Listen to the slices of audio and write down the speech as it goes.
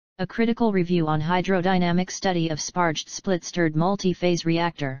A critical review on hydrodynamic study of Sparged split-stirred multiphase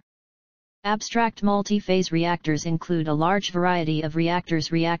reactor. Abstract multiphase reactors include a large variety of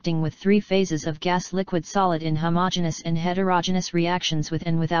reactors reacting with three phases of gas, liquid, solid in homogeneous and heterogeneous reactions with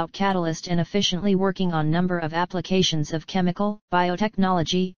and without catalyst, and efficiently working on number of applications of chemical,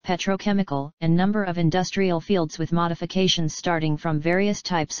 biotechnology, petrochemical, and number of industrial fields with modifications starting from various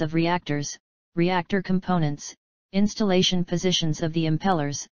types of reactors, reactor components, installation positions of the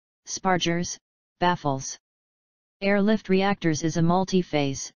impellers, spargers, baffles. Airlift reactors is a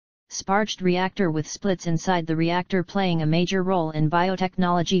multi-phase, sparged reactor with splits inside the reactor playing a major role in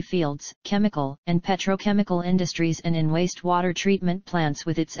biotechnology fields, chemical and petrochemical industries, and in wastewater treatment plants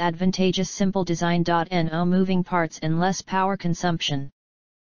with its advantageous simple design.no moving parts and less power consumption.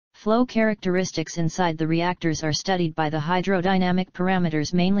 Flow characteristics inside the reactors are studied by the hydrodynamic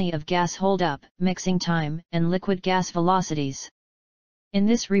parameters mainly of gas holdup, mixing time, and liquid gas velocities. In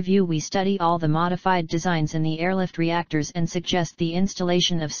this review we study all the modified designs in the airlift reactors and suggest the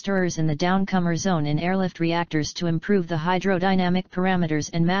installation of stirrers in the downcomer zone in airlift reactors to improve the hydrodynamic parameters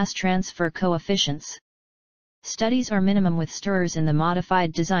and mass transfer coefficients. Studies are minimum with stirrers in the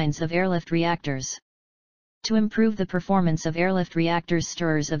modified designs of airlift reactors. To improve the performance of airlift reactors,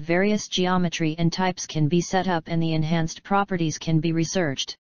 stirrers of various geometry and types can be set up and the enhanced properties can be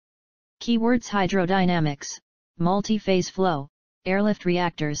researched. Keywords: hydrodynamics, multi-phase flow, airlift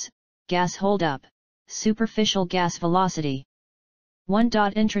reactors, gas holdup, superficial gas velocity. 1.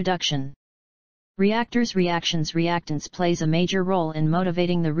 Introduction. Reactors, reactions, reactants plays a major role in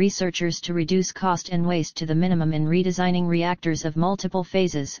motivating the researchers to reduce cost and waste to the minimum in redesigning reactors of multiple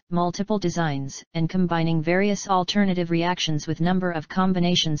phases, multiple designs, and combining various alternative reactions with number of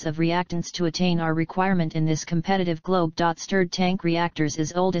combinations of reactants to attain our requirement in this competitive globe. Stirred tank reactors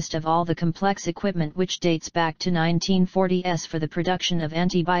is oldest of all the complex equipment which dates back to 1940s for the production of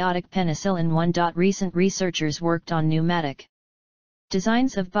antibiotic penicillin. 1. Recent researchers worked on pneumatic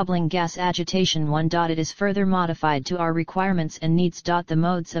designs of bubbling gas agitation. 1. It is further modified to our requirements and needs. The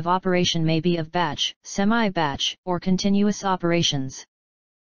modes of operation may be of batch, semi-batch, or continuous operations.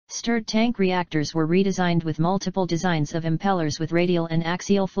 Stirred tank reactors were redesigned with multiple designs of impellers with radial and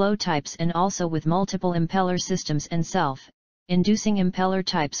axial flow types and also with multiple impeller systems and self-inducing impeller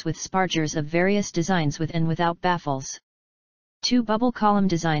types with spargers of various designs with and without baffles. 2. Bubble column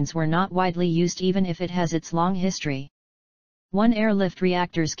designs were not widely used even if it has its long history. 1. Airlift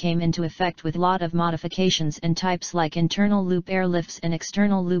reactors came into effect with lot of modifications and types like internal loop airlifts and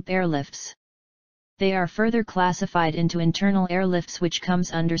external loop airlifts. They are further classified into internal airlifts, which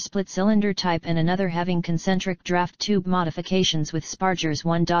comes under split cylinder type, and another having concentric draft tube modifications with spargers.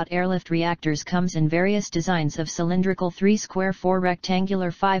 1. Airlift reactors comes in various designs of cylindrical 3 square 4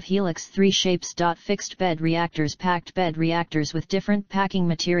 rectangular 5 helix 3 shapes. Fixed bed reactors, packed bed reactors with different packing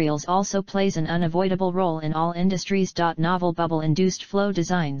materials also plays an unavoidable role in all industries. Novel bubble induced flow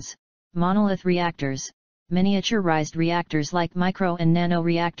designs, monolith reactors, miniaturized reactors like micro and nano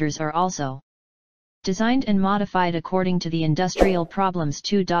reactors are also designed and modified according to the industrial problems.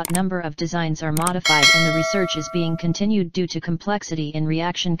 2. Number of designs are modified and the research is being continued due to complexity in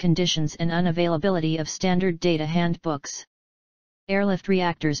reaction conditions and unavailability of standard data handbooks. Airlift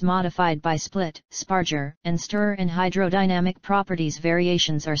reactors modified by split, sparger, and stirrer and hydrodynamic properties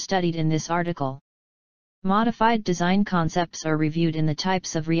variations are studied in this article. Modified design concepts are reviewed in the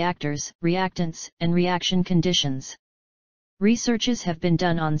types of reactors, reactants, and reaction conditions. Researches have been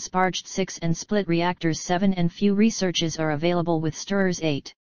done on Sparged 6 and split reactors 7, and few researches are available with stirrers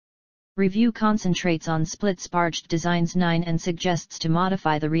 8. Review concentrates on split Sparged designs 9 and suggests to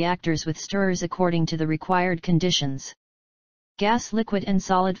modify the reactors with stirrers according to the required conditions. Gas, liquid and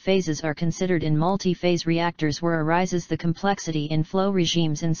solid phases are considered in multi-phase reactors where arises the complexity in flow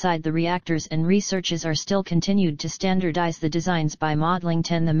regimes inside the reactors, and researches are still continued to standardize the designs by modeling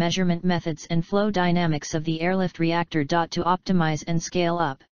 10 the measurement methods and flow dynamics of the airlift reactor. To optimize and scale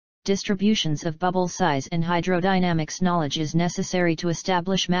up distributions of bubble size and hydrodynamics knowledge is necessary to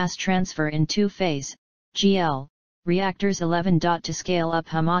establish mass transfer in two-phase GL reactors. 11. To scale up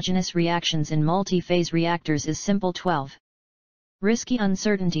homogeneous reactions in multi-phase reactors is simple. 12. Risky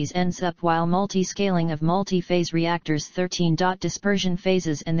uncertainties ends up while multi-scaling of multi-phase reactors. 13. Dispersion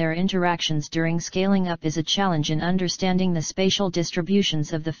phases and their interactions during scaling up is a challenge in understanding the spatial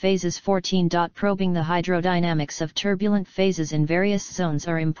distributions of the phases. 14. Probing the hydrodynamics of turbulent phases in various zones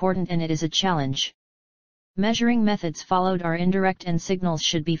are important and it is a challenge. Measuring methods followed are indirect and signals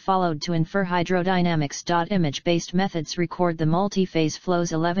should be followed to infer hydrodynamics. Image-based methods record the multiphase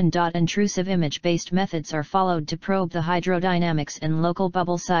flows. 11. Intrusive image-based methods are followed to probe the hydrodynamics and local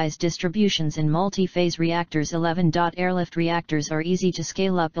bubble size distributions in multiphase reactors. 11. Airlift reactors are easy to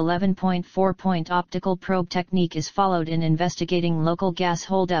scale up. 11.4. Optical probe technique is followed in investigating local gas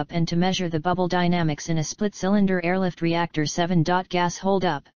holdup and to measure the bubble dynamics in a split-cylinder airlift reactor. 7. Gas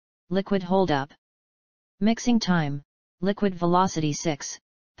holdup, liquid holdup. Mixing time, liquid velocity. 6.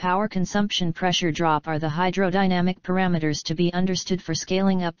 Power consumption, pressure drop are the hydrodynamic parameters to be understood for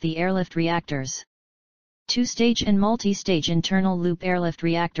scaling up the airlift reactors. Two-stage and multi-stage internal loop airlift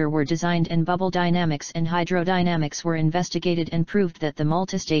reactor were designed and bubble dynamics and hydrodynamics were investigated and proved that the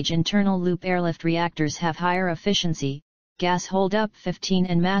multi-stage internal loop airlift reactors have higher efficiency, gas holdup 15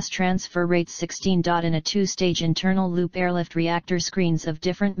 and mass transfer rates 16. In a two-stage internal loop airlift reactor, screens of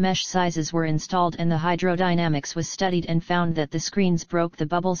different mesh sizes were installed and the hydrodynamics was studied and found that the screens broke the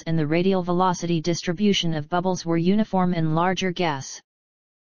bubbles and the radial velocity distribution of bubbles were uniform and larger gas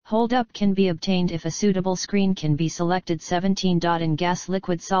holdup can be obtained if a suitable screen can be selected. 17. In gas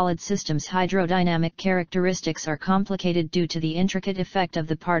liquid solid systems, hydrodynamic characteristics are complicated due to the intricate effect of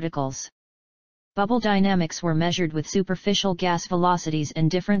the particles. Bubble dynamics were measured with superficial gas velocities and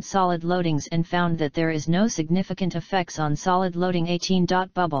different solid loadings and found that there is no significant effects on solid loading. 18.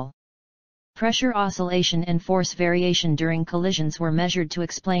 Bubble pressure oscillation and force variation during collisions were measured to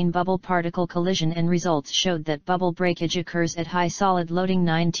explain bubble particle collision and results showed that bubble breakage occurs at high solid loading.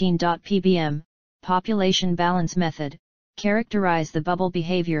 19. PBM, population balance method, characterize the bubble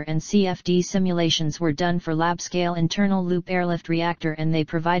behavior and CFD simulations were done for lab-scale internal loop airlift reactor and they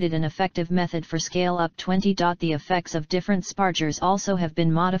provided an effective method for scale-up. 20. The effects of different spargers also have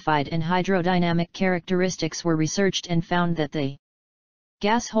been modified and hydrodynamic characteristics were researched and found that the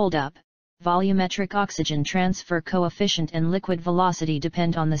gas holdup, volumetric oxygen transfer coefficient and liquid velocity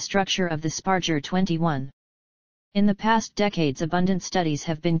depend on the structure of the sparger. 21. In the past decades, abundant studies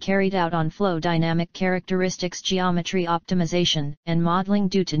have been carried out on flow dynamic characteristics, geometry optimization, and modeling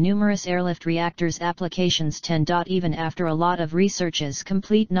due to numerous airlift reactors applications. 10. Even after a lot of researches,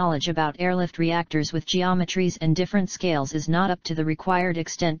 complete knowledge about airlift reactors with geometries and different scales is not up to the required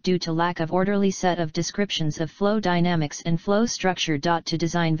extent due to lack of orderly set of descriptions of flow dynamics and flow structure. To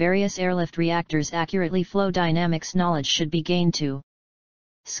design various airlift reactors accurately, flow dynamics knowledge should be gained to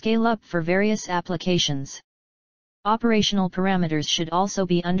scale up for various applications. Operational parameters should also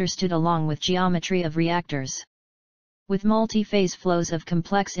be understood along with geometry of reactors. With multi-phase flows of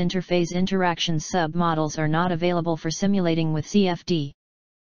complex interphase interactions, sub-models are not available for simulating with CFD.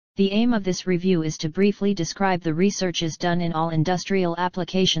 The aim of this review is to briefly describe the researches done in all industrial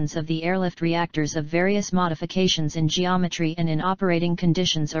applications of the airlift reactors of various modifications in geometry and in operating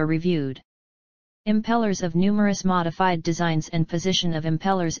conditions are reviewed. Impellers of numerous modified designs and position of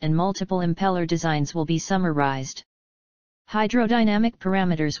impellers and multiple impeller designs will be summarized. Hydrodynamic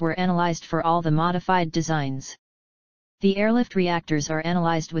parameters were analyzed for all the modified designs. The airlift reactors are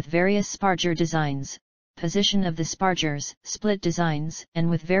analyzed with various sparger designs, position of the spargers, split designs, and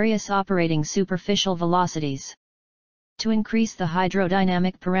with various operating superficial velocities. To increase the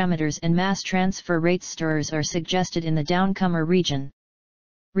hydrodynamic parameters and mass transfer rates, stirrers are suggested in the downcomer region.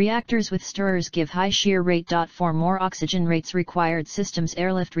 Reactors with stirrers give high shear rate. For more oxygen rates required systems,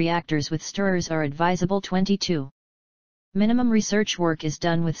 airlift reactors with stirrers are advisable. 22. Minimum research work is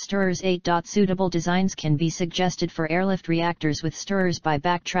done with stirrers. 8. Suitable designs can be suggested for airlift reactors with stirrers by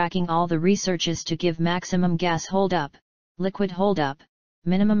backtracking all the researches to give maximum gas holdup, liquid holdup,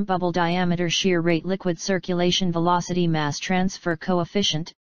 minimum bubble diameter, shear rate, liquid circulation velocity, mass transfer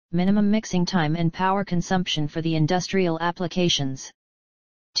coefficient, minimum mixing time and power consumption for the industrial applications.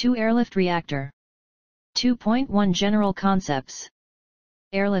 2. Airlift reactor. 2.1 General concepts.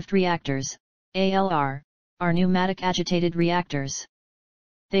 Airlift reactors, ALR, are pneumatic agitated reactors.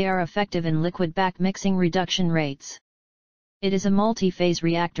 They are effective in liquid back mixing reduction rates. It is a multi-phase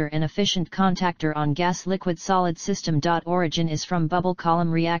reactor and efficient contactor on gas-liquid solid system. Origin is from bubble column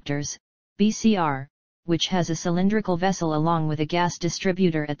reactors, BCR, which has a cylindrical vessel along with a gas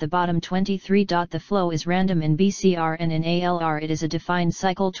distributor at the bottom. 23. The flow is random in BCR and in ALR it is a defined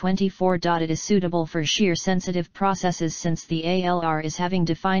cycle. 24. It is suitable for shear sensitive processes since the ALR is having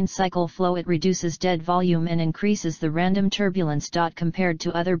defined cycle flow, it reduces dead volume and increases the random turbulence. Compared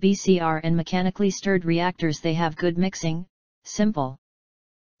to other BCR and mechanically stirred reactors, they have good mixing, simple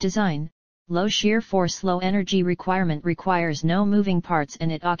design, low shear force, low energy requirement, requires no moving parts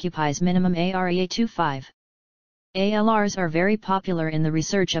and it occupies minimum area. 25. ALRs are very popular in the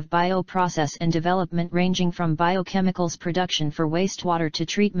research of bioprocess and development, ranging from biochemicals production for wastewater to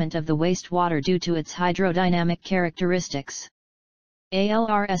treatment of the wastewater due to its hydrodynamic characteristics.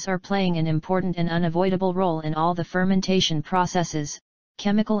 ALRs are playing an important and unavoidable role in all the fermentation processes,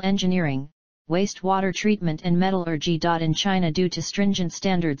 chemical engineering, wastewater treatment and metallurgy. In China, due to stringent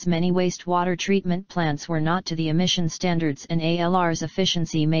standards, many wastewater treatment plants were not to the emission standards, and ALR's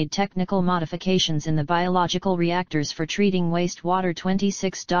efficiency made technical modifications in the biological reactors for treating wastewater.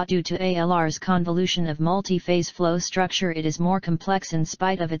 26. Due to ALR's convolution of multi-phase flow structure, it is more complex in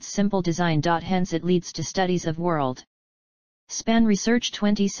spite of its simple design. Hence it leads to studies of world span research.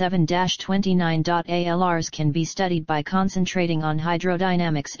 27-29. ALRs can be studied by concentrating on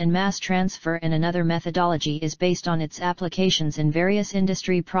hydrodynamics and mass transfer, and another methodology is based on its applications in various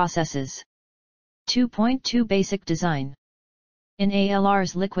industry processes. 2.2 Basic design. In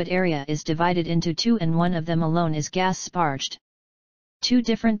ALRs, liquid area is divided into two, and one of them alone is gas sparged. Two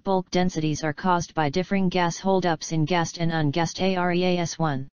different bulk densities are caused by differing gas holdups in gassed and ungassed areas.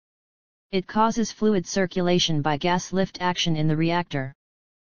 1. It causes fluid circulation by gas lift action in the reactor.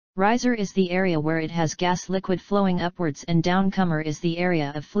 Riser is the area where it has gas liquid flowing upwards, and downcomer is the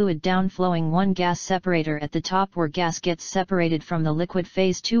area of fluid downflowing. 1 Gas separator at the top where gas gets separated from the liquid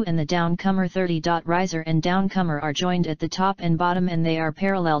phase 2 and the downcomer. 30. Riser and downcomer are joined at the top and bottom, and they are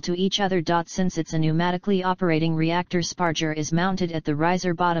parallel to each other. Since it's a pneumatically operating reactor, sparger is mounted at the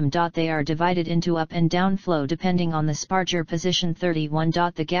riser bottom. They are divided into up and down flow depending on the sparger position. 31.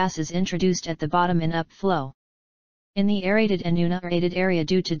 The gas is introduced at the bottom in up flow. In the aerated and unaerated area,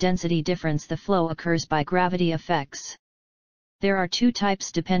 due to density difference, the flow occurs by gravity effects. There are two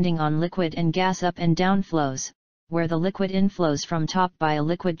types depending on liquid and gas up and down flows, where the liquid inflows from top by a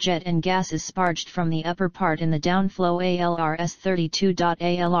liquid jet and gas is sparged from the upper part in the downflow. ALRs. 32.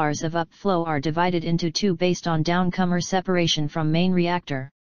 ALRs of upflow are divided into two based on downcomer separation from main reactor.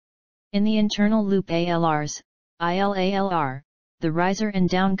 In the internal loop ALRs, ILALR, the riser and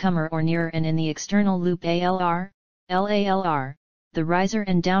downcomer are near, and in the external loop ALR, LALR, the riser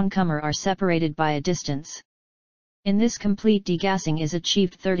and downcomer are separated by a distance. In this, complete degassing is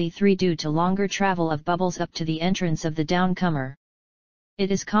achieved. 33. Due to longer travel of bubbles up to the entrance of the downcomer,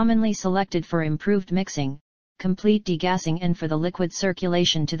 it is commonly selected for improved mixing, complete degassing, and for the liquid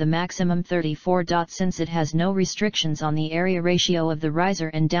circulation to the maximum. 34. Since it has no restrictions on the area ratio of the riser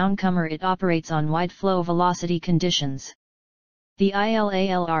and downcomer, it operates on wide flow velocity conditions. The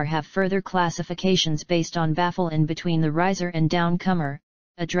ILALR have further classifications based on baffle in between the riser and downcomer.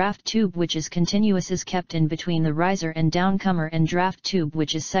 A draft tube which is continuous is kept in between the riser and downcomer, and draft tube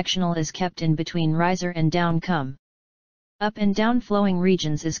which is sectional is kept in between riser and downcome. Up and down flowing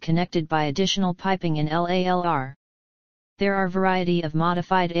regions is connected by additional piping in LALR. There are variety of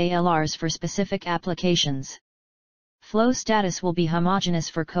modified ALRs for specific applications. Flow status will be homogeneous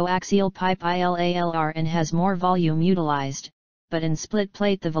for coaxial pipe ILALR and has more volume utilized, but in split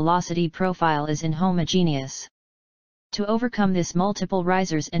plate the velocity profile is inhomogeneous. To overcome this, multiple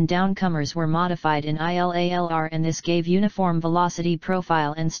risers and downcomers were modified in ILALR, and this gave uniform velocity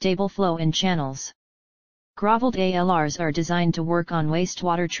profile and stable flow in channels. Grovelled ALRs are designed to work on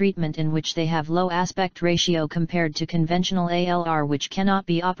wastewater treatment, in which they have low aspect ratio compared to conventional ALR, which cannot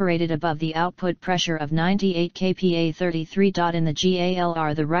be operated above the output pressure of 98 kPa. 33. In the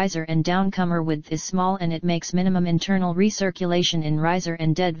GALR, the riser and downcomer width is small, and it makes minimum internal recirculation in riser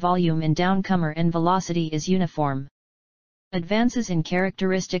and dead volume in downcomer, and velocity is uniform. Advances in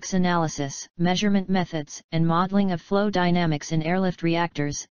characteristics analysis, measurement methods, and modeling of flow dynamics in airlift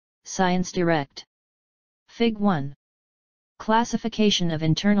reactors, Science Direct. Fig. 1. Classification of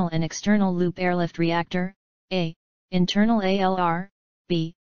internal and external loop airlift reactor. A. Internal ALR.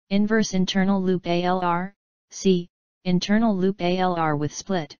 B. Inverse internal loop ALR. C. Internal loop ALR with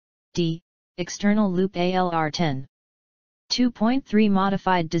split. D. External loop ALR. 10. 2.3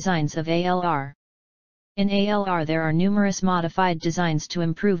 Modified designs of ALR. In ALR there are numerous modified designs to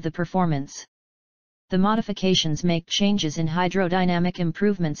improve the performance. The modifications make changes in hydrodynamic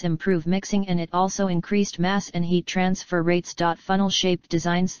improvements, improve mixing, and it also increased mass and heat transfer rates. Funnel-shaped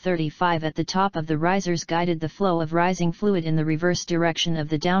designs. 35 At the top of the risers guided the flow of rising fluid in the reverse direction of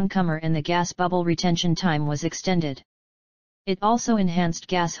the downcomer, and the gas bubble retention time was extended. It also enhanced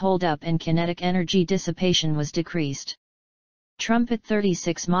gas holdup, and kinetic energy dissipation was decreased. Trumpet.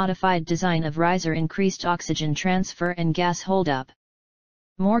 36 Modified design of riser increased oxygen transfer and gas holdup.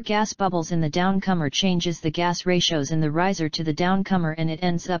 More gas bubbles in the downcomer changes the gas ratios in the riser to the downcomer, and it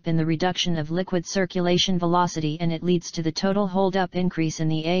ends up in the reduction of liquid circulation velocity, and it leads to the total holdup increase in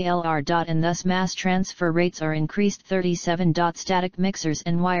the ALR. And thus mass transfer rates are increased. 37. Static mixers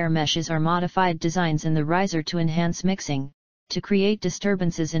and wire meshes are modified designs in the riser to enhance mixing, to create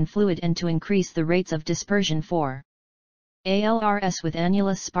disturbances in fluid and to increase the rates of dispersion. 4. ALRs with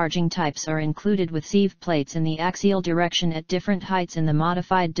annulus sparging types are included with sieve plates in the axial direction at different heights in the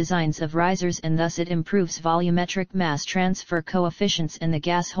modified designs of risers, and thus it improves volumetric mass transfer coefficients and the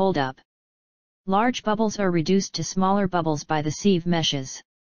gas holdup. Large bubbles are reduced to smaller bubbles by the sieve meshes.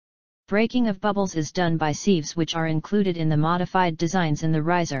 Breaking of bubbles is done by sieves which are included in the modified designs in the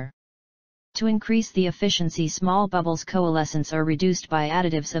riser. To increase the efficiency, small bubbles coalescence are reduced by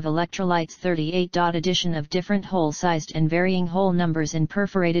additives of electrolytes. 38. Addition of different hole-sized and varying hole numbers in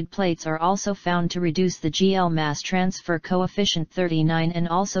perforated plates are also found to reduce the GL mass transfer coefficient. 39. And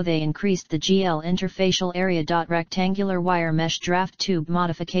also they increased the GL interfacial area. Rectangular wire mesh draft tube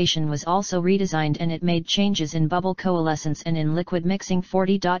modification was also redesigned, and it made changes in bubble coalescence and in liquid mixing.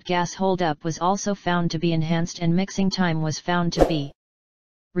 40. Gas holdup was also found to be enhanced, and mixing time was found to be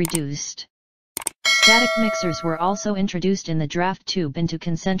reduced. Static mixers were also introduced in the draft tube into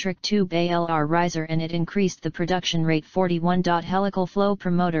concentric tube ALR riser, and it increased the production rate. 41. Helical flow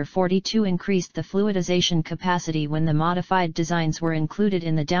promoter. 42. Increased the fluidization capacity when the modified designs were included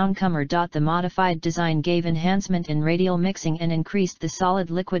in the downcomer. The modified design gave enhancement in radial mixing and increased the solid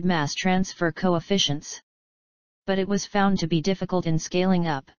liquid mass transfer coefficients. But it was found to be difficult in scaling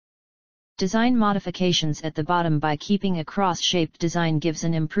up. Design modifications at the bottom. By keeping a cross-shaped design gives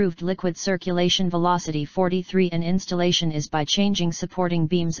an improved liquid circulation velocity. 43. An installation is by changing supporting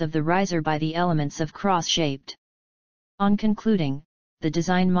beams of the riser by the elements of cross-shaped. On concluding, the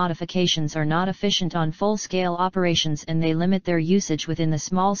design modifications are not efficient on full-scale operations, and they limit their usage within the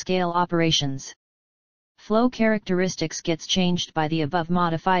small-scale operations. Flow characteristics gets changed by the above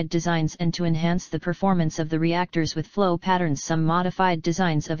modified designs, and to enhance the performance of the reactors with flow patterns, some modified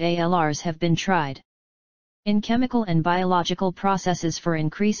designs of ALRs have been tried. In chemical and biological processes for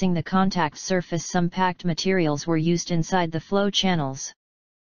increasing the contact surface, some packed materials were used inside the flow channels.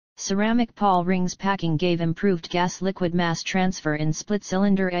 Ceramic Paul rings packing gave improved gas-liquid mass transfer in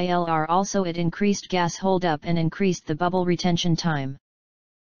split-cylinder ALR. Also it increased gas holdup and increased the bubble retention time.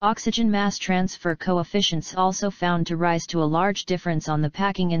 Oxygen mass transfer coefficients also found to rise to a large difference on the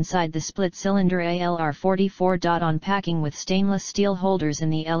packing inside the split-cylinder ALR. 44. On packing with stainless steel holders in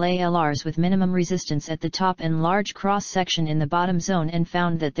the LALRs with minimum resistance at the top and large cross-section in the bottom zone, and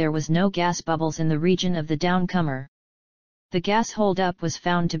found that there was no gas bubbles in the region of the downcomer. The gas holdup was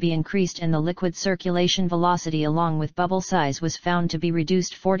found to be increased, and the liquid circulation velocity along with bubble size was found to be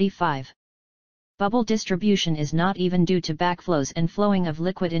reduced. 45. Bubble distribution is not even due to backflows and flowing of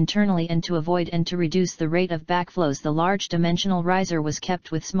liquid internally, and to avoid and to reduce the rate of backflows, the large dimensional riser was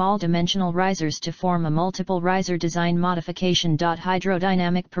kept with small dimensional risers to form a multiple riser design modification.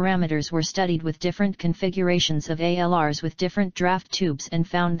 Hydrodynamic parameters were studied with different configurations of ALRs with different draft tubes, and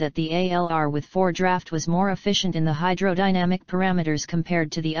found that the ALR with 4 draft was more efficient in the hydrodynamic parameters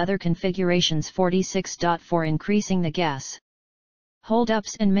compared to the other configurations. 46. For increasing the gas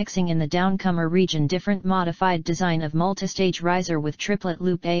holdups and mixing in the downcomer region, different modified design of multistage riser with triplet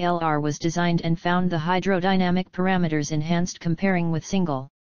loop ALR was designed, and found the hydrodynamic parameters enhanced comparing with single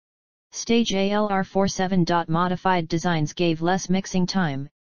stage ALR. 47. Modified designs gave less mixing time,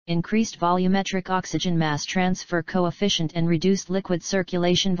 increased volumetric oxygen mass transfer coefficient, and reduced liquid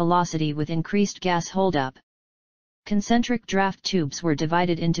circulation velocity with increased gas holdup. Concentric draft tubes were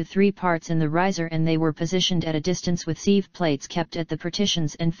divided into 3 parts in the riser, and they were positioned at a distance with sieve plates kept at the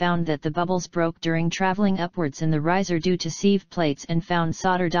partitions, and found that the bubbles broke during traveling upwards in the riser due to sieve plates, and found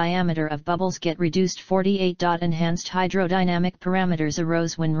solder diameter of bubbles get reduced. 48. Enhanced hydrodynamic parameters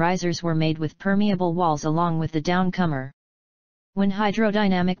arose when risers were made with permeable walls along with the downcomer. When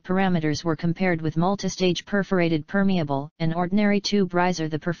hydrodynamic parameters were compared with multistage perforated permeable and ordinary tube riser,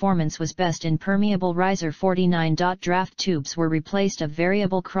 the performance was best in permeable riser. 49. Draft tubes were replaced of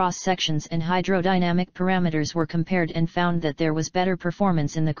variable cross sections, and hydrodynamic parameters were compared, and found that there was better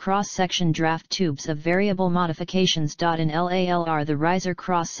performance in the cross section draft tubes of variable modifications. In LALR the riser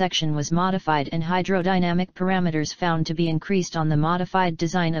cross section was modified, and hydrodynamic parameters found to be increased on the modified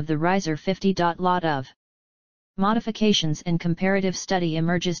design of the riser. 50. Lot of modifications and comparative study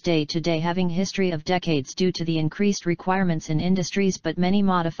emerges day to day, having history of decades due to the increased requirements in industries, but many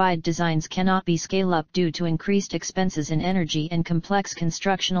modified designs cannot be scaled up due to increased expenses in energy and complex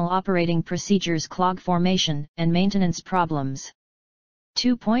constructional operating procedures, clog formation, and maintenance problems.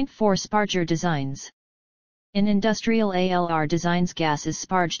 2.4 Sparger designs. In industrial ALR designs, gas is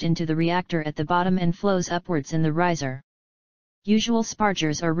sparged into the reactor at the bottom and flows upwards in the riser. Usual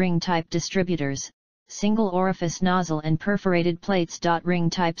spargers are ring-type distributors, single orifice nozzle and perforated plates.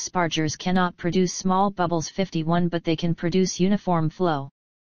 Ring-type spargers cannot produce small bubbles 51, but they can produce uniform flow.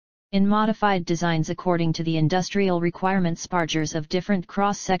 In modified designs according to the industrial requirement, spargers of different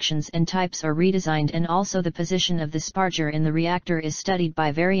cross-sections and types are redesigned, and also the position of the sparger in the reactor is studied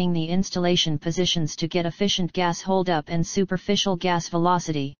by varying the installation positions to get efficient gas holdup and superficial gas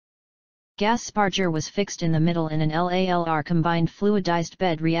velocity. Gas sparger was fixed in the middle in an LALR combined fluidized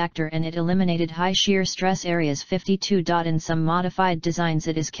bed reactor, and it eliminated high shear stress areas 52. In some modified designs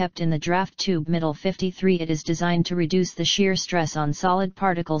it is kept in the draft tube middle 53. It is designed to reduce the shear stress on solid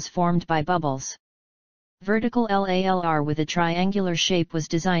particles formed by bubbles. Vertical LALR with a triangular shape was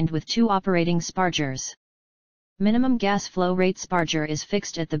designed with 2 operating spargers. Minimum gas flow rate sparger is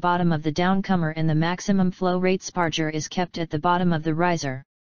fixed at the bottom of the downcomer, and the maximum flow rate sparger is kept at the bottom of the riser.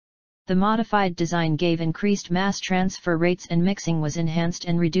 The modified design gave increased mass transfer rates, and mixing was enhanced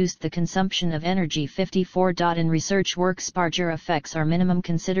and reduced the consumption of energy 54. In research work, sparger effects are minimum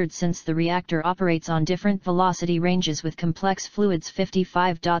considered since the reactor operates on different velocity ranges with complex fluids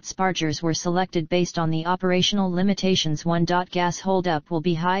 55. Spargers were selected based on the operational limitations. 1. Gas holdup will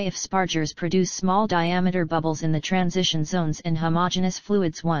be high if spargers produce small diameter bubbles in the transition zones and homogeneous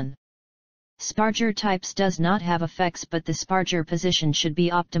fluids. 1. Sparger types does not have effects, but the sparger position should be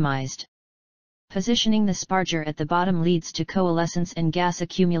optimized. Positioning the sparger at the bottom leads to coalescence and gas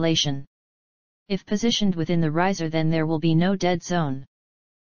accumulation. If positioned within the riser, then there will be no dead zone.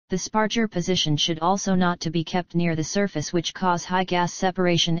 The sparger position should also not to be kept near the surface, which cause high gas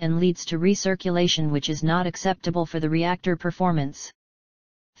separation and leads to recirculation, which is not acceptable for the reactor performance.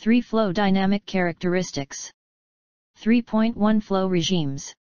 3. Flow dynamic characteristics. 3.1 Flow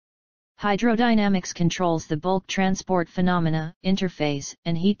regimes. Hydrodynamics controls the bulk transport phenomena, interface,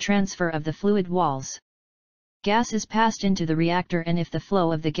 and heat transfer of the fluid walls. Gas is passed into the reactor, and if the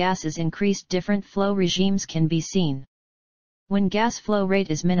flow of the gas is increased, different flow regimes can be seen. When gas flow rate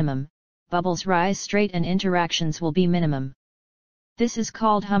is minimum, bubbles rise straight and interactions will be minimum. This is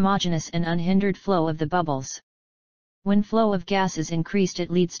called homogeneous and unhindered flow of the bubbles. When flow of gas is increased, it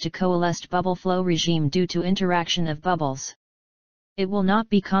leads to coalesced bubble flow regime due to interaction of bubbles. It will not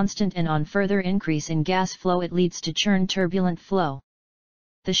be constant, and on further increase in gas flow it leads to churn turbulent flow.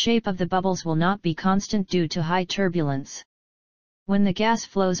 The shape of the bubbles will not be constant due to high turbulence. When the gas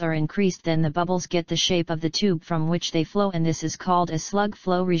flows are increased, then the bubbles get the shape of the tube from which they flow, and this is called a slug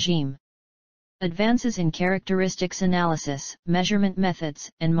flow regime. Advances in characteristics analysis, measurement methods,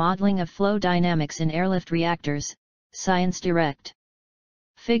 and modeling of flow dynamics in airlift reactors, Science Direct.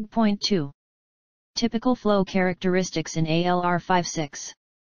 Fig.2. Typical flow characteristics in ALR 56.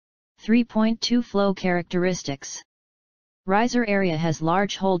 3.2 Flow characteristics. Riser area has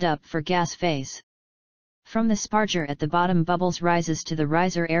large holdup for gas phase. From the sparger at the bottom, bubbles rises to the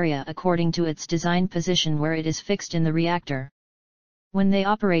riser area according to its design position where it is fixed in the reactor. When they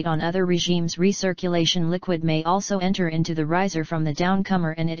operate on other regimes, recirculation liquid may also enter into the riser from the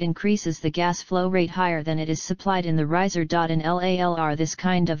downcomer, and it increases the gas flow rate higher than it is supplied in the riser. In LALR, this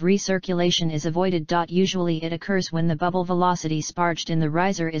kind of recirculation is avoided. Usually it occurs when the bubble velocity sparged in the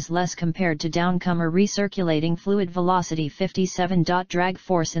riser is less compared to downcomer recirculating fluid velocity 57. Drag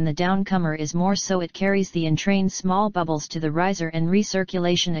force in the downcomer is more, so it carries the entrained small bubbles to the riser and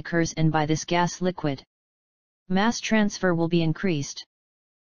recirculation occurs, and by this gas liquid mass transfer will be increased.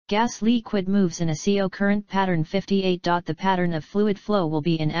 Gas liquid moves in a CO current pattern 58. The pattern of fluid flow will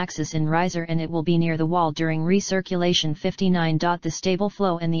be in axis in riser, and it will be near the wall during recirculation 59. The stable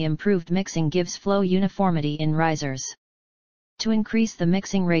flow and the improved mixing gives flow uniformity in risers. To increase the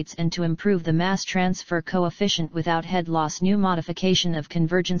mixing rates and to improve the mass transfer coefficient without head loss, new modification of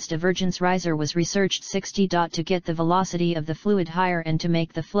convergence-divergence riser was researched 60. To get the velocity of the fluid higher and to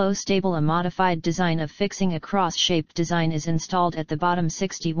make the flow stable, a modified design of fixing a cross-shaped design is installed at the bottom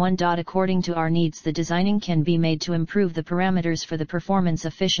 61. According to our needs, the designing can be made to improve the parameters for the performance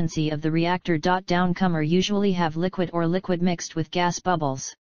efficiency of the reactor. Downcomer usually have liquid or liquid mixed with gas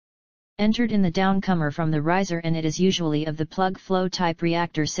bubbles entered in the downcomer from the riser, and it is usually of the plug flow type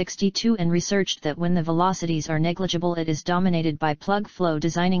reactor 62, and researched that when the velocities are negligible it is dominated by plug flow,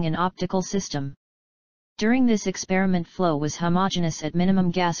 designing an optical system. During this experiment, flow was homogeneous at minimum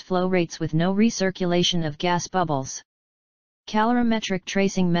gas flow rates with no recirculation of gas bubbles. Calorimetric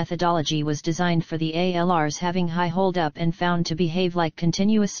tracing methodology was designed for the ALRs having high holdup and found to behave like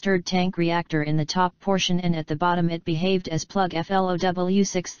continuous stirred tank reactor in the top portion, and at the bottom it behaved as plug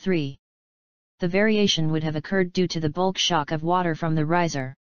FLOW63. The variation would have occurred due to the bulk shock of water from the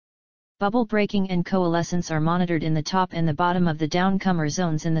riser. Bubble breaking and coalescence are monitored in the top and the bottom of the downcomer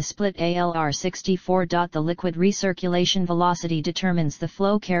zones in the split ALR 64. The liquid recirculation velocity determines the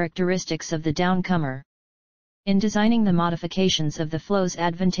flow characteristics of the downcomer. In designing the modifications of the flows,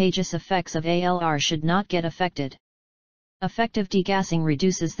 advantageous effects of ALR should not get affected. Effective degassing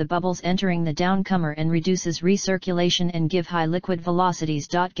reduces the bubbles entering the downcomer and reduces recirculation and give high liquid velocities.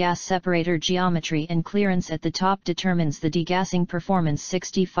 Gas separator geometry and clearance at the top determines the degassing performance.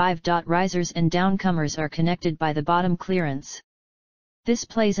 65. Risers and downcomers are connected by the bottom clearance. This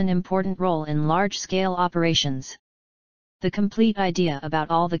plays an important role in large-scale operations. The complete idea about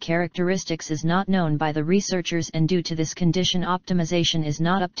all the characteristics is not known by the researchers, and due to this condition optimization is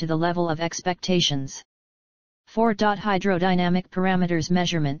not up to the level of expectations. 4. Hydrodynamic parameters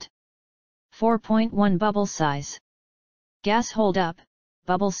measurement. 4.1 Bubble size. Gas holdup,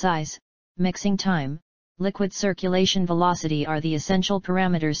 bubble size, mixing time, liquid circulation velocity are the essential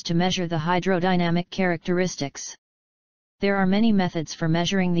parameters to measure the hydrodynamic characteristics. There are many methods for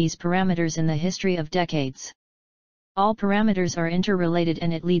measuring these parameters in the history of decades. All parameters are interrelated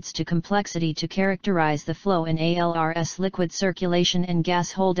and it leads to complexity to characterize the flow in ALRS. Liquid circulation and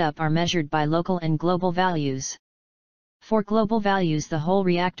gas holdup are measured by local and global values. For global values, the whole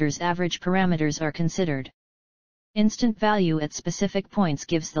reactor's average parameters are considered. Instant value at specific points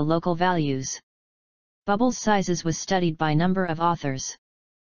gives the local values. Bubbles sizes was studied by number of authors.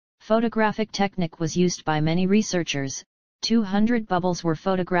 Photographic technique was used by many researchers. 200 bubbles were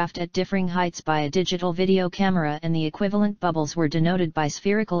photographed at differing heights by a digital video camera, and the equivalent bubbles were denoted by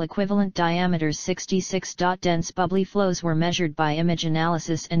spherical equivalent diameters. 66. Dense bubbly flows were measured by image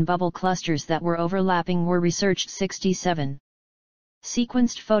analysis, and bubble clusters that were overlapping were researched. 67.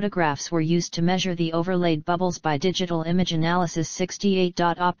 Sequenced photographs were used to measure the overlaid bubbles by digital image analysis. 68.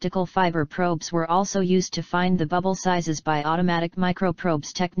 Optical fiber probes were also used to find the bubble sizes by automatic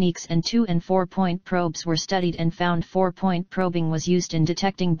microprobes techniques, and 2 and 4-point probes were studied and found. 4-point probing was used in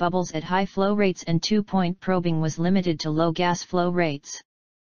detecting bubbles at high flow rates, and 2-point probing was limited to low gas flow rates.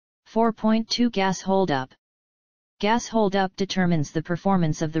 4.2 Gas holdup. Gas holdup determines the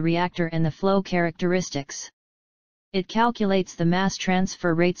performance of the reactor and the flow characteristics. It calculates the mass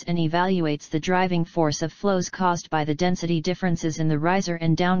transfer rates and evaluates the driving force of flows caused by the density differences in the riser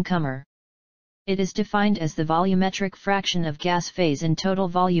and downcomer. It is defined as the volumetric fraction of gas phase in total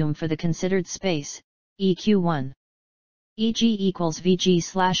volume for the considered space, EQ1. Eg equals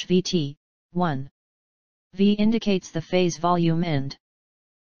Vg/Vt, 1. V indicates the phase volume and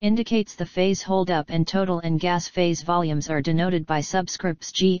indicates the phase holdup, and total and gas phase volumes are denoted by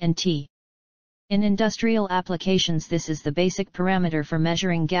subscripts G and T. In industrial applications, this is the basic parameter for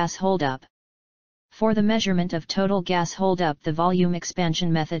measuring gas holdup. For the measurement of total gas holdup, the volume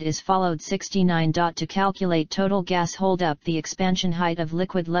expansion method is followed. 69. To calculate total gas holdup, the expansion height of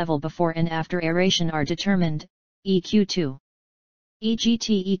liquid level before and after aeration are determined, EQ2. EGT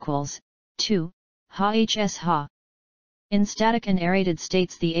equals 2, Ha Hs Ha. In static and aerated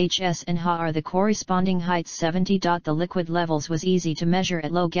states, the Hs and Ha are the corresponding heights. 70. The liquid levels was easy to measure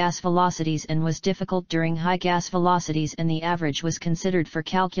at low gas velocities and was difficult during high gas velocities, and the average was considered for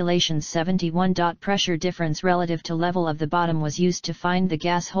calculations. 71. Pressure difference relative to level of the bottom was used to find the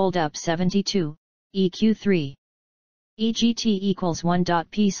gas holdup. 72. EQ3. EGT equals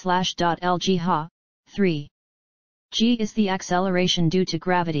 1.P/.Lg Ha, 3. G is the acceleration due to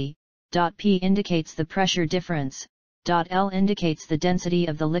gravity, P indicates the pressure difference, L indicates the density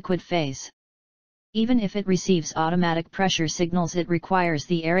of the liquid phase. Even if it receives automatic pressure signals, it requires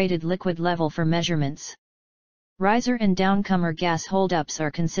the aerated liquid level for measurements. Riser and downcomer gas holdups are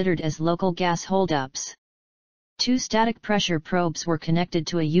considered as local gas holdups. 2 static pressure probes were connected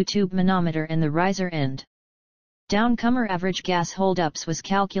to a U-tube manometer in the riser end. Downcomer average gas holdups was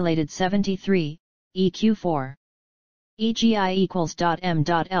calculated. 73, EQ4. EGI equals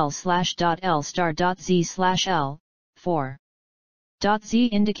 .m.L/.L*.Z/L, 4. Z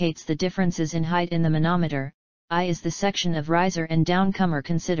indicates the differences in height in the manometer, I is the section of riser and downcomer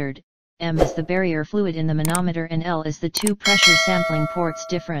considered, M is the barrier fluid in the manometer, and L is the 2 pressure sampling ports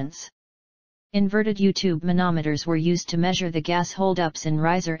difference. Inverted U-tube manometers were used to measure the gas holdups in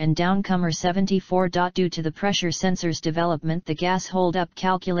riser and downcomer. 74. Due to the pressure sensors development, the gas holdup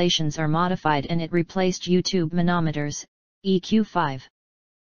calculations are modified and it replaced U-tube manometers, EQ5.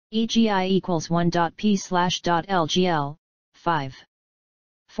 EGI equals 1.P/.LGL, 5.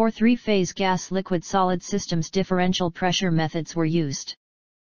 For 3-phase gas liquid solid systems, differential pressure methods were used.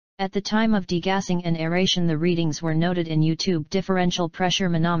 At the time of degassing and aeration, the readings were noted in U-tube differential pressure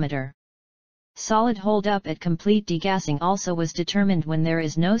manometer. Solid holdup at complete degassing also was determined when there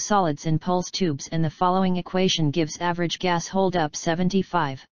is no solids in pulse tubes, and the following equation gives average gas holdup.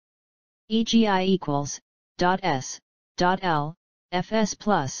 75. e.g. I equals, .s, .l, fs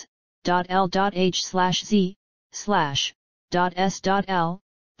plus, .l.h slash z, slash, .s .l,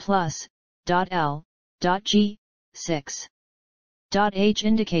 plus, .l, .g, 6. .h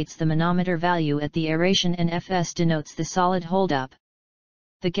indicates the manometer value at the aeration and fs denotes the solid holdup.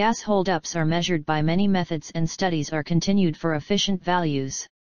 The gas holdups are measured by many methods and studies are continued for efficient values.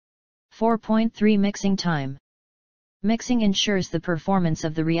 4.3 Mixing time. Mixing ensures the performance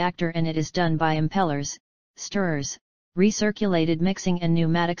of the reactor and it is done by impellers, stirrers, recirculated mixing and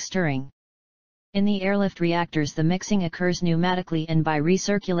pneumatic stirring. In the airlift reactors the mixing occurs pneumatically and by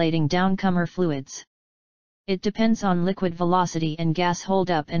recirculating downcomer fluids. It depends on liquid velocity and gas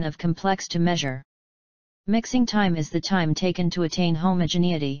holdup and of complex to measure. Mixing time is the time taken to attain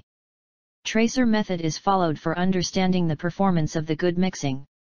homogeneity. Tracer method is followed for understanding the performance of the good mixing.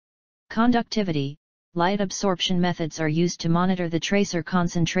 Conductivity, light absorption methods are used to monitor the tracer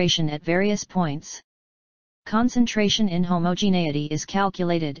concentration at various points. Concentration in homogeneity is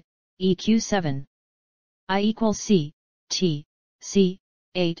calculated, EQ7. I equals C, T, C,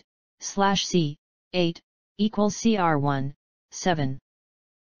 8, slash C, 8, equals CR1, 7.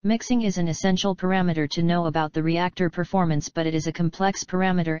 Mixing is an essential parameter to know about the reactor performance, but it is a complex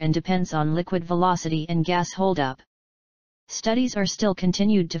parameter and depends on liquid velocity and gas holdup. Studies are still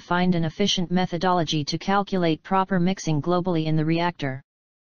continued to find an efficient methodology to calculate proper mixing globally in the reactor.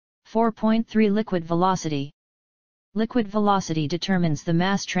 4.3 Liquid velocity. Liquid velocity determines the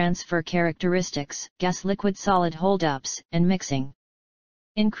mass transfer characteristics, gas-liquid-solid holdups, and mixing.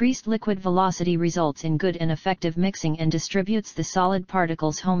 Increased liquid velocity results in good and effective mixing and distributes the solid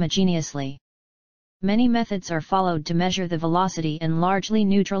particles homogeneously. Many methods are followed to measure the velocity and largely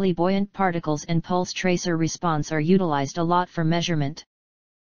neutrally buoyant particles and pulse tracer response are utilized a lot for measurement.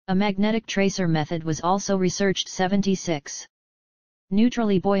 A magnetic tracer method was also researched. 76.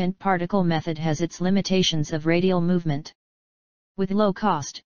 Neutrally buoyant particle method has its limitations of radial movement. With low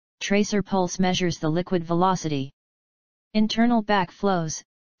cost, tracer pulse measures the liquid velocity. Internal backflows,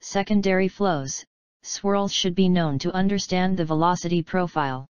 secondary flows, swirls should be known to understand the velocity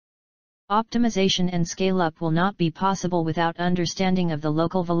profile. Optimization and scale-up will not be possible without understanding of the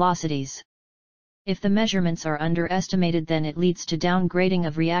local velocities. If the measurements are underestimated, then it leads to downgrading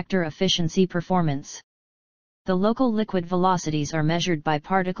of reactor efficiency performance. The local liquid velocities are measured by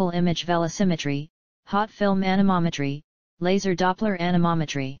particle image velocimetry, hot film anemometry, laser Doppler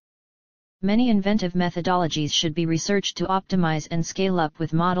anemometry. Many inventive methodologies should be researched to optimize and scale up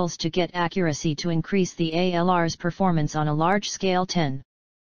with models to get accuracy to increase the ALR's performance on a large scale. 10.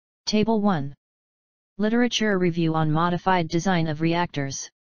 Table 1. Literature review on modified design of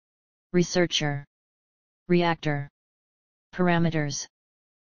reactors. Researcher. Reactor. Parameters.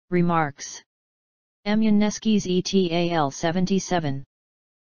 Remarks. Hemameenakshi ETAL 77.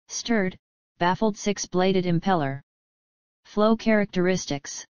 Stirred, baffled 6-bladed impeller. Flow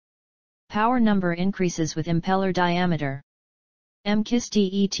characteristics. Power number increases with impeller diameter.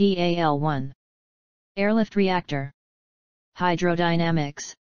 Hemameenakshi ETAL 1. Airlift reactor.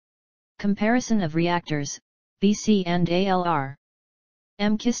 Hydrodynamics. Comparison of reactors, BC and ALR.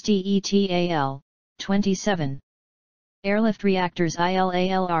 Hemameenakshi ETAL 27. Airlift reactors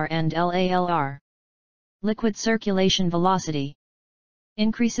ILALR and LALR. Liquid circulation velocity.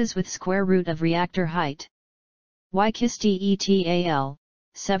 Increases with square root of reactor height. Hemameenakshi ETAL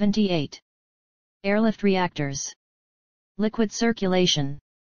 78. Airlift reactors. Liquid circulation.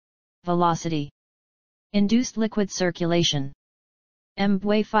 Velocity. Induced liquid circulation.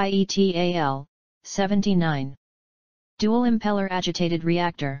 Hemameenakshi ETAL 79. Dual impeller agitated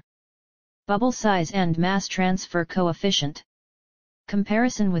reactor. Bubble size and mass transfer coefficient.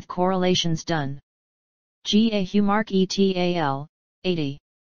 Comparison with correlations done. Hemameenakshi ETAL 80.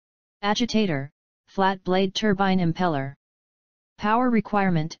 Agitator, flat blade turbine impeller. Power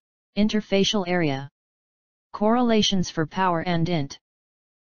requirement, interfacial area. Correlations for power and int.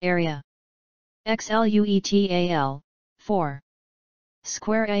 Area. XLUETAL 4.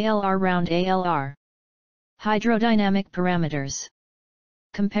 Square ALR round ALR. Hydrodynamic parameters.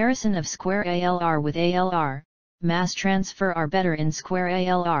 Comparison of square ALR with ALR, mass transfer are better in square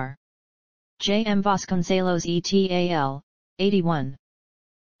ALR. J. M. Vasconcelos ETAL 81.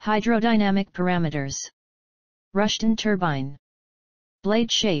 Hydrodynamic parameters. Rushton turbine.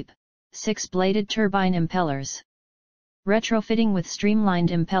 Blade shape, 6-bladed turbine impellers. Retrofitting with streamlined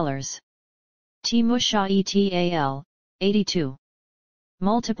impellers. T. Musha ETAL 82.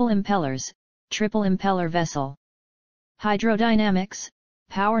 Multiple impellers, triple impeller vessel. Hydrodynamics,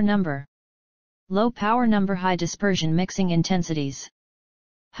 power number. Low power number, high dispersion mixing intensities.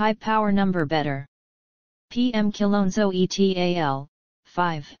 High power number better. PM Kilonzo ETAL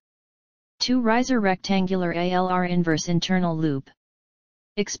 5. 2 riser rectangular ALR inverse internal loop.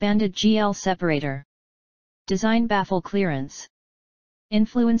 Expanded GL separator. Design baffle clearance.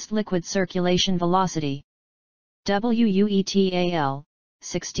 Influenced liquid circulation velocity. WUETAL,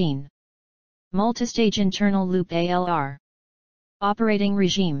 16. Multistage internal loop ALR. Operating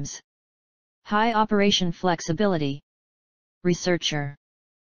regimes. High operation flexibility. Researcher.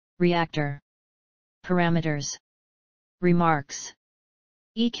 Reactor. Parameters. Remarks.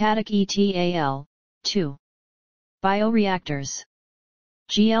 ECATIC ETAL, 2. Bioreactors.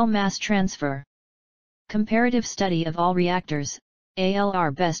 GL mass transfer. Comparative study of all reactors,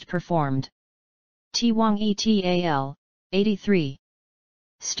 ALR best performed. T-Wang ETAL, 83.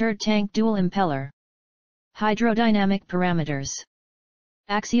 Stirred tank dual impeller. Hydrodynamic parameters.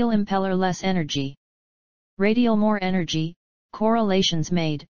 Axial impeller less energy. Radial more energy, correlations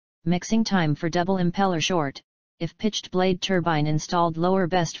made, mixing time for double impeller short, if pitched blade turbine installed lower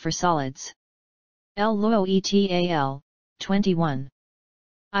best for solids. L-LO ETAL, 21.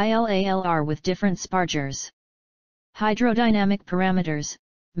 ILALR with different spargers. Hydrodynamic parameters,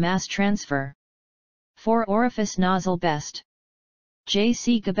 mass transfer. 4 orifice nozzle best.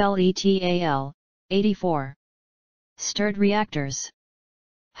 J.C. Gabel ETAL, 84. Stirred reactors.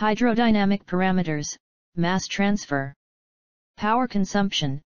 Hydrodynamic parameters, mass transfer. Power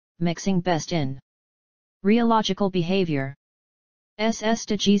consumption, mixing best in. Rheological behavior. SS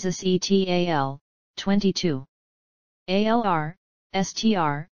de Jesus ETAL, 22. ALR,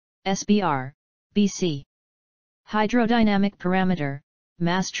 STR, SBR, BC. Hydrodynamic parameter,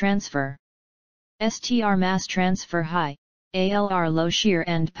 mass transfer. STR mass transfer high, ALR low shear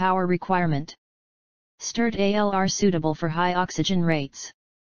and power requirement. Stirred ALR suitable for high oxygen rates.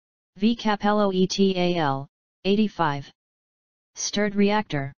 V Capello ETAL, 85. Stirred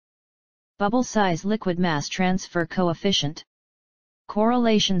reactor. Bubble size liquid mass transfer coefficient.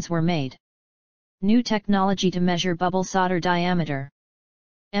 Correlations were made. New technology to measure bubble solder diameter.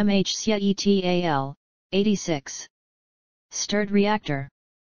 MHCA ETAL, 86. Stirred reactor.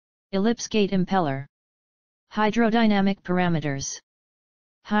 Ellipse gate impeller. Hydrodynamic parameters.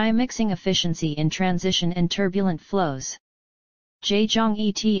 High mixing efficiency in transition and turbulent flows. Zhejiang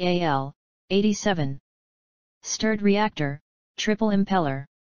ETAL, 87. Stirred reactor, triple impeller.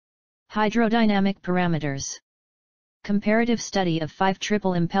 Hydrodynamic parameters. Comparative study of 5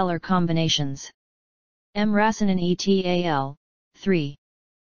 triple impeller combinations. M. Rasanen ETAL, 3.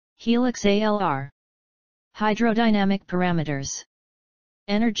 Helix ALR. Hydrodynamic parameters.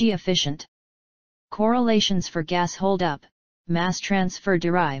 Energy efficient. Correlations for gas holdup, mass transfer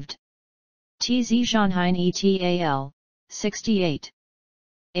derived. TZ Zhanhain ETAL, 68.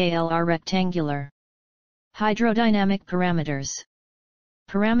 ALR rectangular. Hydrodynamic parameters.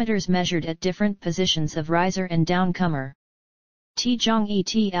 Parameters measured at different positions of riser and downcomer. Tjiang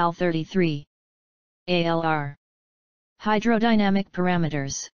ETAL 33. ALR. Hydrodynamic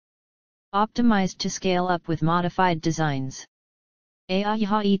parameters. Optimized to scale up with modified designs.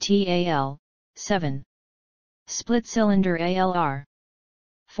 AIHA ETAL, 7. Split cylinder ALR.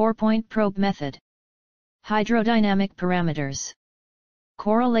 4-point probe method. Hydrodynamic parameters.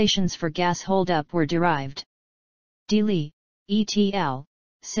 Correlations for gas holdup were derived. Li, ETL,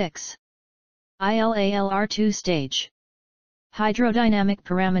 6. ILALR 2-stage. Hydrodynamic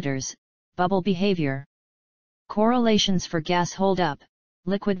parameters, bubble behavior. Correlations for gas holdup,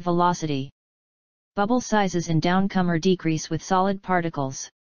 liquid velocity. Bubble sizes in downcomer decrease with solid particles.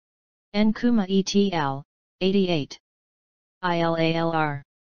 Nkuma ETL, 88. ILALR.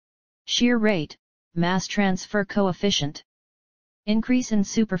 Shear rate, mass transfer coefficient. Increase in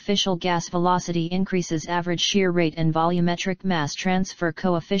superficial gas velocity increases average shear rate and volumetric mass transfer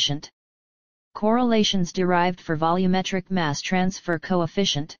coefficient. Correlations derived for volumetric mass transfer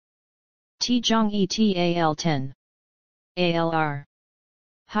coefficient. Tjiang ETAL 10. ALR.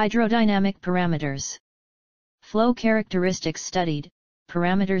 Hydrodynamic parameters. Flow characteristics studied,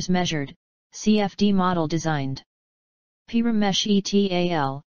 parameters measured, CFD model designed. Piramesh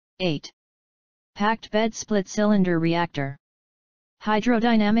ETAL, 8. Packed bed split cylinder reactor.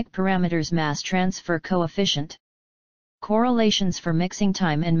 Hydrodynamic parameters mass transfer coefficient. Correlations for mixing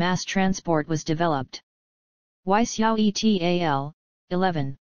time and mass transport was developed. Weissiao ETAL,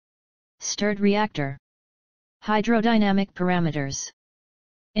 11. Stirred reactor. Hydrodynamic parameters.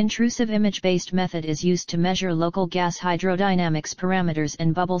 Intrusive image-based method is used to measure local gas hydrodynamics parameters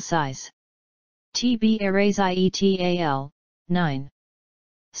and bubble size. TB arrays ETAL, 9.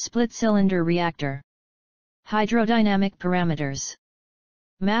 Split cylinder reactor. Hydrodynamic parameters.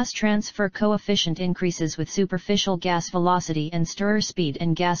 Mass transfer coefficient increases with superficial gas velocity and stirrer speed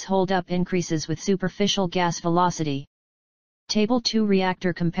and gas holdup increases with superficial gas velocity. Table 2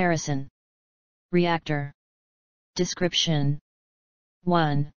 reactor comparison. Reactor. Description.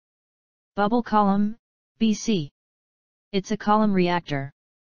 1. Bubble column, BC. It's a column reactor.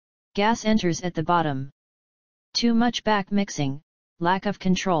 Gas enters at the bottom. Too much back mixing, lack of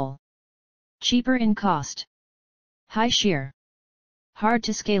control. Cheaper in cost. High shear. Hard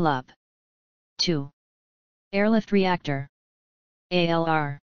to scale up. 2. Airlift reactor.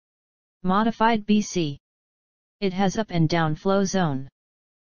 ALR. Modified BC. It has up and down flow zone.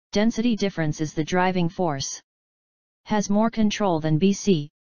 Density difference is the driving force. Has more control than BC,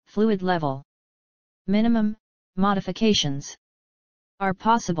 fluid level. Minimum modifications are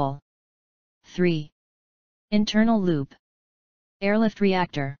possible. 3. Internal loop. Airlift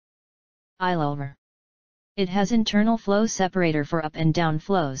reactor. ILR. It has internal flow separator for up and down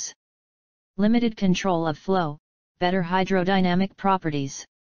flows. Limited control of flow, better hydrodynamic properties.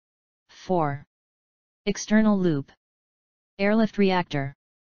 4. External loop. Airlift reactor.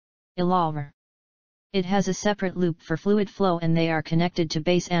 ILR. It has a separate loop for fluid flow and they are connected to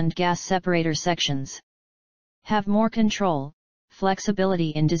base and gas separator sections. Have more control,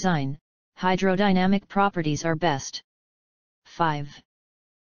 flexibility in design, hydrodynamic properties are best. 5.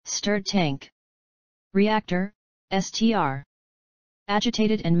 Stirred tank. Reactor, STR.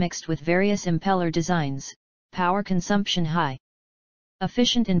 Agitated and mixed with various impeller designs, power consumption high.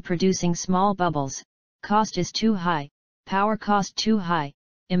 Efficient in producing small bubbles, cost is too high, power cost too high,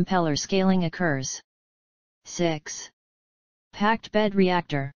 impeller scaling occurs. 6. Packed bed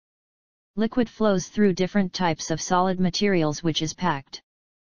reactor. Liquid flows through different types of solid materials which is packed.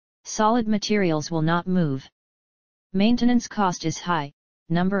 Solid materials will not move. Maintenance cost is high,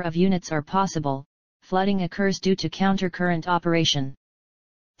 number of units are possible, flooding occurs due to countercurrent operation.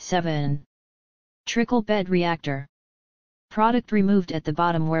 7. Trickle bed reactor. Product removed at the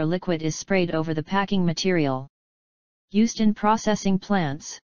bottom where liquid is sprayed over the packing material. Used in processing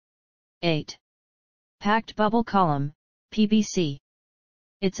plants. 8. Packed bubble column, PBC.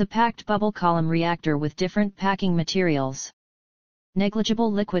 It's a packed bubble column reactor with different packing materials.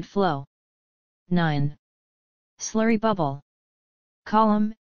 Negligible liquid flow. 9. Slurry bubble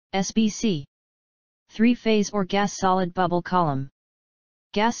column, SBC. 3-phase or gas-solid bubble column.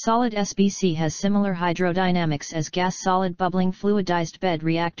 Gas-solid SBC has similar hydrodynamics as gas-solid bubbling fluidized bed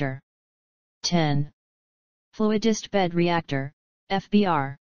reactor. 10. Fluidized bed reactor,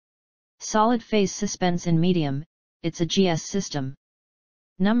 FBR. Solid phase suspense in medium, it's a GS system.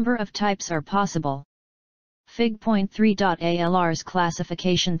 Number of types are possible. Fig.3.ALR's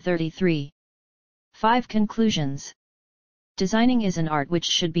classification 33. 5 conclusions. Designing is an art which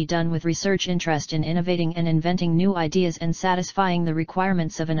should be done with research interest in innovating and inventing new ideas and satisfying the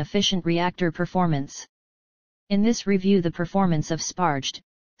requirements of an efficient reactor performance. In this review, the performance of sparged,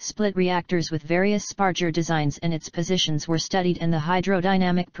 split reactors with various sparger designs and its positions were studied and the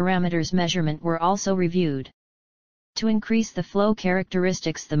hydrodynamic parameters measurement were also reviewed. To increase the flow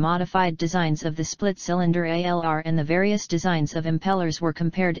characteristics, the modified designs of the split-cylinder ALR and the various designs of impellers were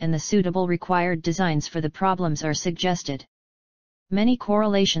compared and the suitable required designs for the problems are suggested. Many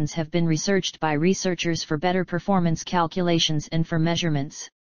correlations have been researched by researchers for better performance calculations and for measurements.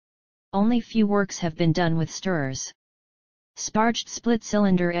 Only few works have been done with stirrers. Sparged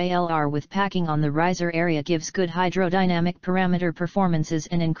split-cylinder ALR with packing on the riser area gives good hydrodynamic parameter performances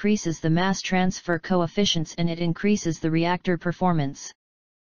and increases the mass transfer coefficients, and it increases the reactor performance.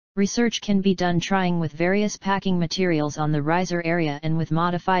 Research can be done trying with various packing materials on the riser area, and with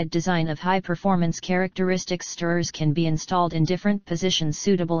modified design of high performance characteristics stirrers can be installed in different positions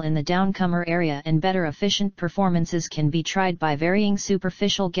suitable in the downcomer area, and better efficient performances can be tried by varying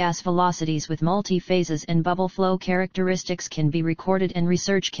superficial gas velocities with multi-phases, and bubble flow characteristics can be recorded, and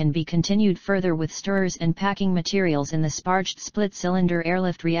research can be continued further with stirrers and packing materials in the sparged split-cylinder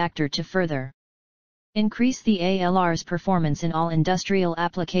airlift reactor to further increase the ALR's performance in all industrial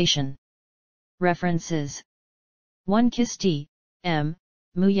application. References: 1. Kisti, M.,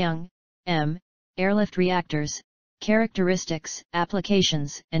 Muyang, M., Airlift Reactors, Characteristics,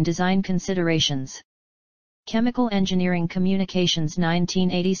 Applications, and Design Considerations. Chemical Engineering Communications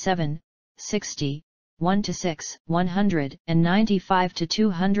 1987, 60, 1-6,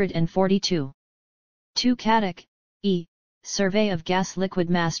 195-242. 2. Kadak, E., Survey of Gas-Liquid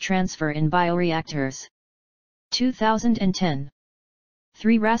Mass Transfer in Bioreactors. 2010.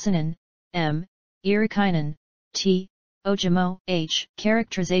 3. Rasanen, M., Irikainen, T., Ojimo, H.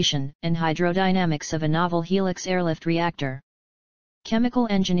 Characterization and Hydrodynamics of a Novel Helix Airlift Reactor. Chemical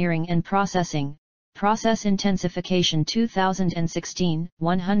Engineering and Processing, Process Intensification 2016,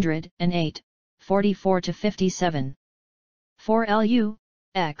 108, 44-57. 4. Lu,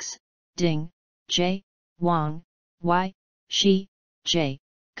 X, Ding, J, Wang, Y, Shi, J.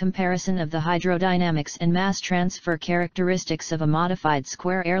 comparison of the hydrodynamics and mass transfer characteristics of a modified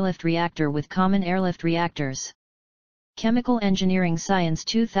square airlift reactor with common airlift reactors. Chemical Engineering Science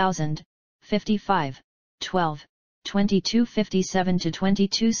 2000, 55, 12,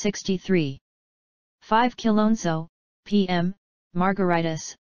 2257-2263. 5 Kilonzo, P.M.,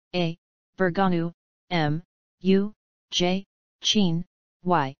 Margaritis, A., Berganu, M., U., J., Cheen,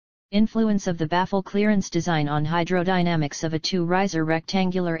 Y. Influence of the baffle clearance design on hydrodynamics of a two-riser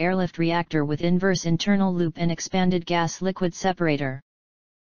rectangular airlift reactor with inverse internal loop and expanded gas-liquid separator.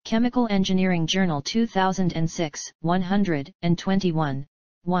 Chemical Engineering Journal 2006, 121,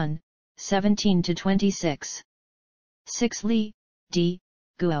 1, 17-26. 6 Li, D,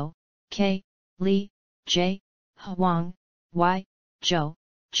 Guo, K, Li, J, Huang, Y, Zhou,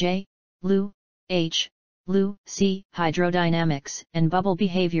 J, Lu, H, Lu, C. Hydrodynamics and bubble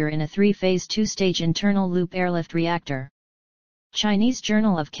behavior in a three-phase two-stage internal loop airlift reactor. Chinese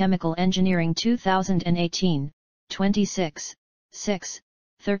Journal of Chemical Engineering 2018, 26, 6,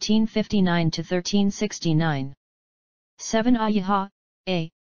 1359-1369. 7 Ayaha, A,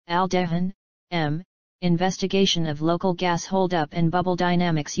 Aldehan, M. Investigation of local gas holdup and bubble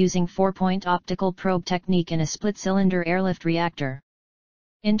dynamics using 4-point optical probe technique in a split-cylinder airlift reactor.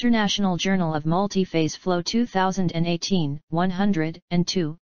 International Journal of Multiphase Flow 2018,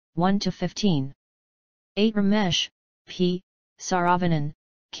 102, 1-15. 8 Ramesh, P. Saravanan,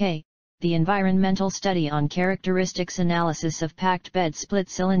 K. The Environmental Study on Characteristics Analysis of Packed Bed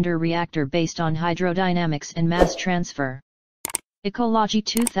Split-Cylinder Reactor Based on Hydrodynamics and Mass Transfer. Ecology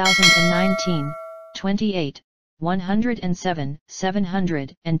 2019, 28, 107,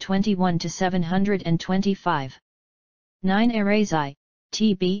 721-725. 9 Erasai,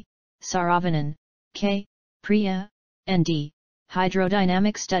 T.B., Saravanan, K., Priya, N.D.,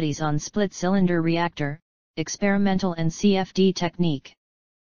 Hydrodynamic Studies on Split-Cylinder Reactor, Experimental and CFD Technique.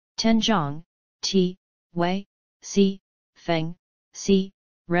 Zhang, T., Wei, C., Feng, C.,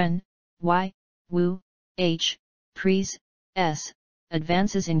 Ren, Y, Wu, H., Pries, S.,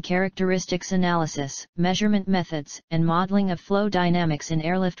 Advances in Characteristics Analysis, Measurement Methods, and Modeling of Flow Dynamics in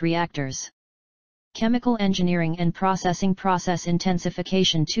Airlift Reactors. Chemical Engineering and Processing Process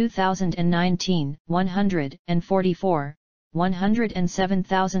Intensification 2019, 144,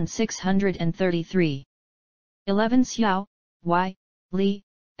 107,633. 11 Xiao, Y, Li,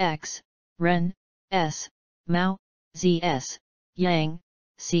 X, Ren, S, Mao, Z.S., Yang,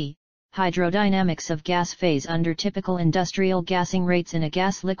 C. Hydrodynamics of gas phase under typical industrial gassing rates in a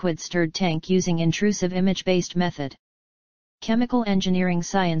gas-liquid stirred tank using intrusive image-based method. Chemical Engineering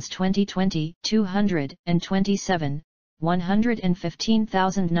Science 2020, 227,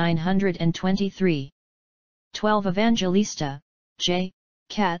 115,923. 12 Evangelista, J,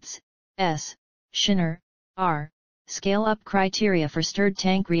 Katz, S, Schinner, R. Scale-up criteria for stirred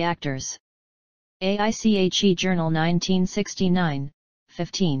tank reactors. AICHE Journal 1969,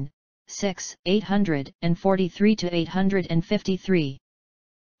 15, 6, 843-853.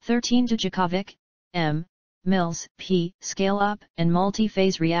 13 Djakovic, M. Mills, P. Scale-up and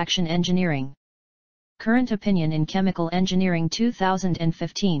Multiphase Reaction Engineering. Current Opinion in Chemical Engineering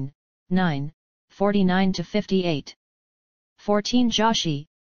 2015, 9, 49-58. 14 Joshi,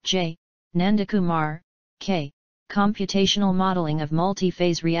 J. Nandakumar, K. Computational Modeling of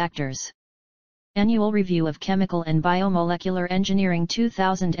Multiphase Reactors. Annual Review of Chemical and Biomolecular Engineering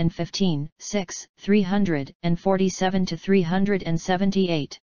 2015, 6,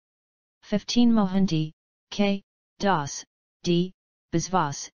 347-378. 15 Mohanty, K. Das, D.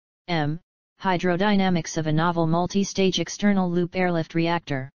 Biswas, M. Hydrodynamics of a Novel Multi-Stage External Loop Airlift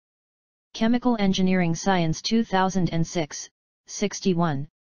Reactor. Chemical Engineering Science 2006, 61,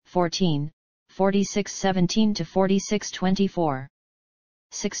 14, 4617-4624.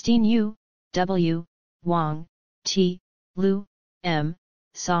 16 U, W, Wang, T, Lu, M,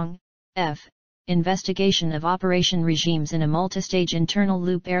 Song, F. Investigation of operation regimes in a multistage internal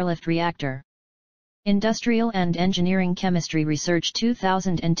loop airlift reactor. Industrial and Engineering Chemistry Research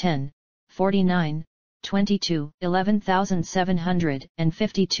 2010, 49, 22,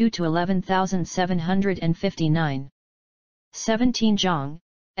 11,752-11,759. 17 Zhang,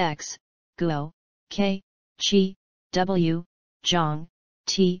 X, Guo, K, Chi, W, Zhang,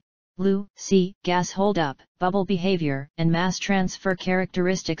 T, Lu, C. Gas holdup, bubble behavior, and mass transfer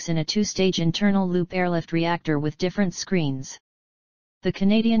characteristics in a two-stage internal loop airlift reactor with different screens. The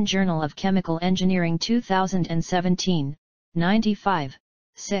Canadian Journal of Chemical Engineering 2017, 95,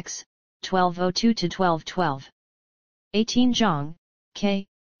 6, 1202-1212. 18 Zhang, K,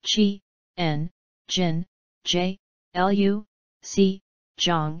 Chi, N, Jin, J, Lu, C,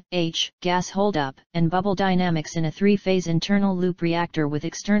 Zhang, H. Gas holdup and bubble dynamics in a three-phase internal loop reactor with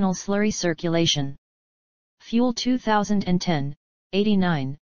external slurry circulation. Fuel 2010,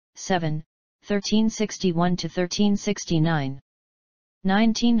 89, 7, 1361–1369.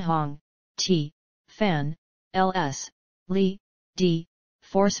 19 Hong, T. Fan, L.S., Li, D.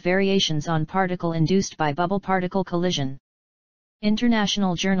 Force variations on particle induced by bubble-particle collision.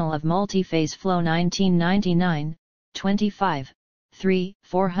 International Journal of Multiphase Flow 1999, 25, 3,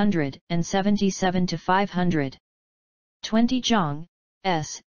 477–500. 20 Zhang,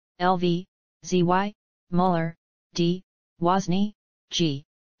 S., L.V., Z.Y., Muller, D., Wozni, G.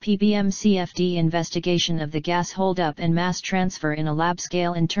 PBM-CFD investigation of the gas holdup and mass transfer in a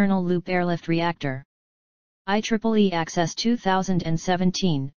lab-scale internal loop airlift reactor. IEEE Access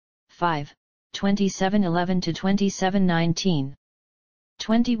 2017, 5, 2711–2719.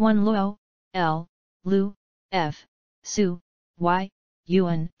 21 Luo, L, Lu, F, Su, Y,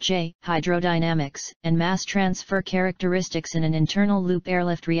 Yuan, J. Hydrodynamics and mass transfer characteristics in an internal loop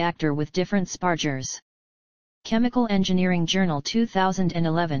airlift reactor with different spargers. Chemical Engineering Journal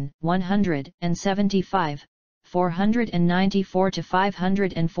 2011, 175,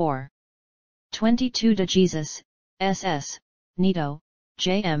 494–504. 22 De Jesus, S.S., Nito,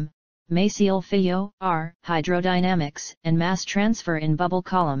 J.M., Maciel Filho, R. Hydrodynamics and mass transfer in bubble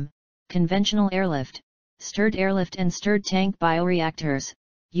column, conventional airlift, stirred airlift and stirred tank bioreactors,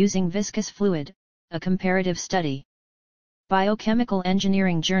 using viscous fluid, a comparative study. Biochemical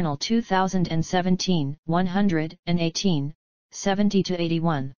Engineering Journal 2017, 118,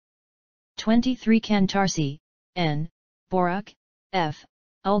 70–81. 23 Kantarsi, N., Boruk, F.,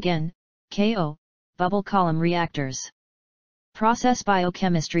 Ulgen, K.O., Bubble Column Reactors. Process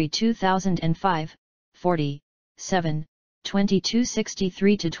Biochemistry 2005, 40, 7,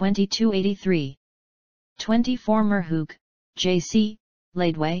 2263–2283. 24 Merhoog, J.C.,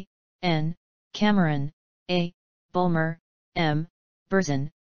 Ladeway, N., Cameron, A., Bulmer, M., Berzin,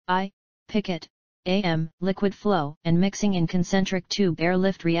 I., Pickett, A.M., Liquid Flow and Mixing in Concentric Tube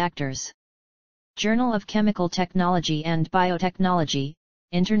Airlift Reactors. Journal of Chemical Technology and Biotechnology,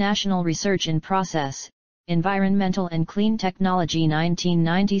 International Research in Process, Environmental and Clean Technology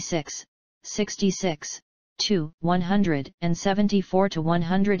 1996, 66, 2,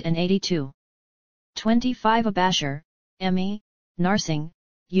 174–182. 25 Abasher, M.E., Narsing,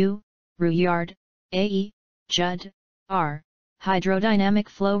 U., Ruyard, A.E., Judd, R., Hydrodynamic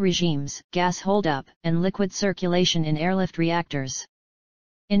Flow Regimes, Gas Holdup and Liquid Circulation in Airlift Reactors.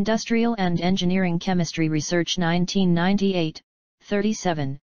 Industrial and Engineering Chemistry Research 1998,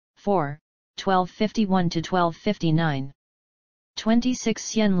 37, 4, 1251–1259. 26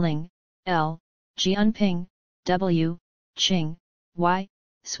 Xianling, L., Jianping, W., Qing, Y.,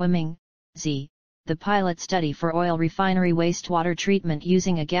 Swimming, Z. The pilot study for oil refinery wastewater treatment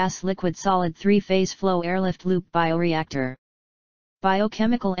using a gas-liquid-solid three-phase flow airlift loop bioreactor.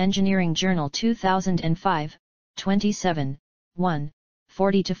 Biochemical Engineering Journal 2005, 27, 1,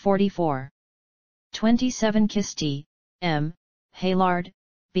 40–44. 27 Kisti, M., Haylard,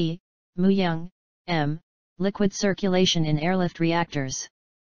 B., Muyang, M., Liquid Circulation in Airlift Reactors.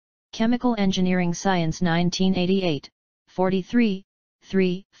 Chemical Engineering Science 1988, 43,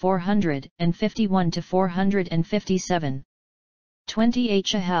 3, 451–457. 20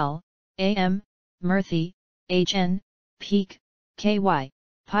 Chahal, A.M., Murthy, H.N., Peak, K.Y.,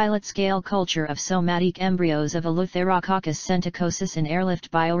 Pilot Scale Culture of Somatic Embryos of Eleutherococcus centicosus in Airlift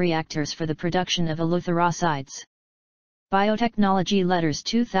Bioreactors for the Production of Eleutherosides. Biotechnology Letters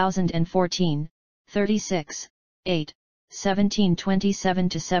 2014, 36, 8,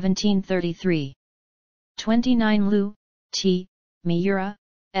 1727–1733. 29 Lu, T., Miura,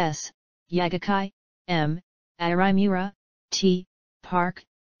 S., Yagakai, M., Arimura, T., Park,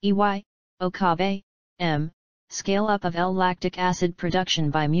 E.Y., Okabe, M., Scale-up of L-lactic acid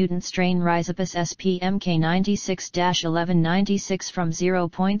production by mutant strain Rhizopus sp Mk96-1196 from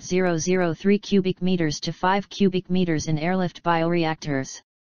 0.003 cubic meters to 5 cubic meters in airlift bioreactors.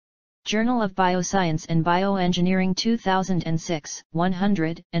 Journal of Bioscience and Bioengineering 2006,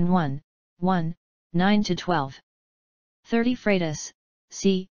 101, 1, 9–12. 30 Freitas,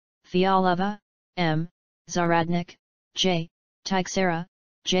 C., Fialova, M., Zaradnik, J., Teixeira,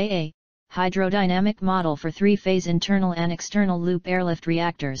 J.A., Hydrodynamic Model for Three-Phase Internal and External Loop Airlift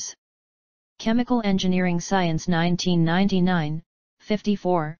Reactors. Chemical Engineering Science 1999,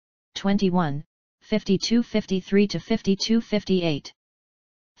 54, 21, 5253–5258.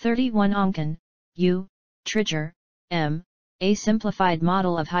 31 Onken, U., Tridger, M., A Simplified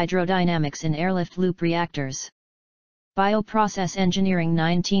Model of Hydrodynamics in Airlift Loop Reactors. Bioprocess Engineering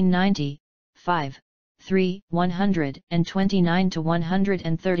 1990, 5, 3, 129 to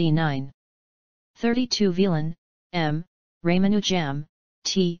 139. 32 Velan, M. Ramanujam,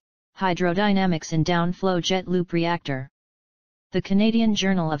 T. Hydrodynamics in Downflow Jet Loop Reactor. The Canadian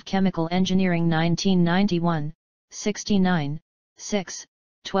Journal of Chemical Engineering 1991, 69, 6,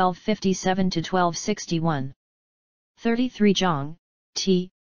 1257 to 1261. 33 Zhang,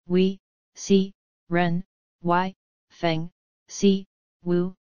 T. Wei, C. Ren, Y. Feng, C.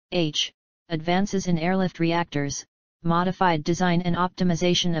 Wu, H. Advances in Airlift Reactors, Modified Design and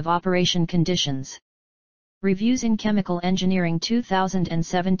Optimization of Operation Conditions. Reviews in Chemical Engineering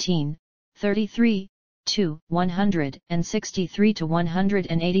 2017, 33, 2, 163 to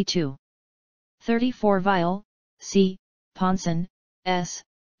 182. 34 Weil, C. Ponson, S.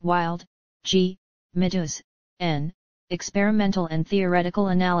 Wild, G. Midus, N. Experimental and Theoretical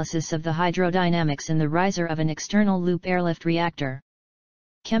Analysis of the Hydrodynamics in the Riser of an External Loop Airlift Reactor.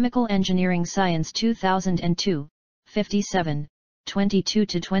 Chemical Engineering Science 2002, 57, 22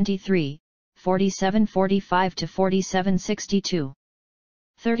 to 23, 4745 to 4762.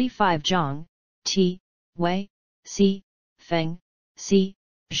 35 Zhang, T. Wei, C. Feng, C.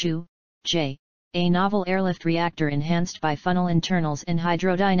 Zhu, J. A novel airlift reactor enhanced by funnel internals and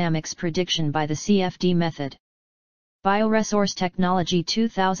hydrodynamics prediction by the CFD method. Bioresource Technology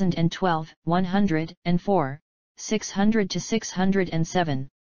 2012, 104, 600 to 607.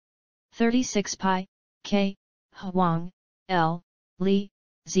 36 Pi, K. Huang, L. Li,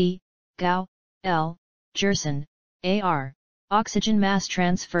 Z. Gao, L. Gerson, A.R. Oxygen mass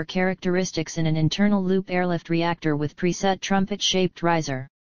transfer characteristics in an internal loop airlift reactor with preset trumpet-shaped riser.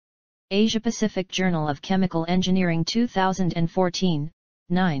 Asia-Pacific Journal of Chemical Engineering 2014,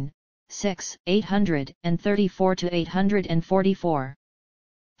 9, 6, 834 to 844.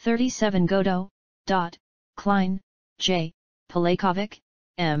 37 Godot, Dot, Klein, J. Polakovic,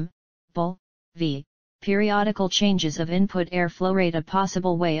 M. Bull, V. Periodical changes of input air flow rate, a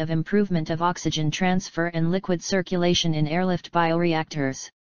possible way of improvement of oxygen transfer and liquid circulation in airlift bioreactors.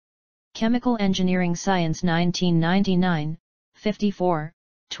 Chemical Engineering Science 1999, 54,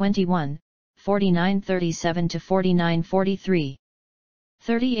 21, 4937 to 4943.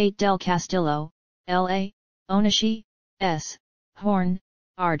 38 Del Castillo, L.A., Onishi, S. Horn,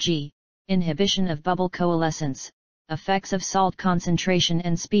 R.G., Inhibition of bubble coalescence, Effects of salt concentration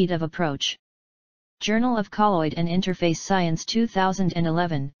and speed of approach. Journal of Colloid and Interface Science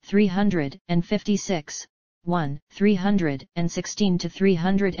 2011, 356, 1, 316 to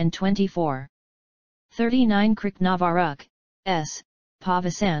 324. 39 Kriknavaruk, S.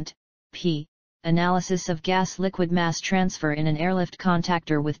 Pavasant, P. Analysis of gas-liquid mass transfer in an airlift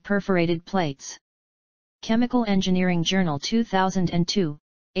contactor with perforated plates. Chemical Engineering Journal 2002,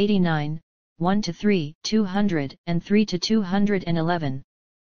 89, 1 to 3, 203 to 211.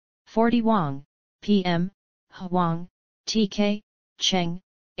 40 Wang, P.M., Huang, T.K., Cheng,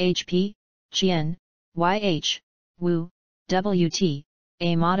 H.P., Chien, Y.H., Wu, W.T.,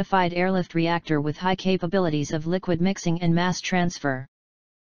 a modified airlift reactor with high capabilities of liquid mixing and mass transfer.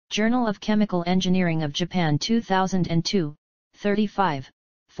 Journal of Chemical Engineering of Japan 2002, 35,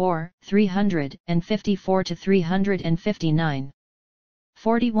 4, 354 to 359.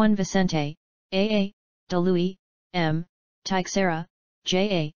 41 Vicente, A.A., DeLuy, M., Teixeira,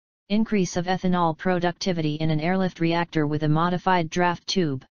 J.A., Increase of ethanol productivity in an airlift reactor with a modified draft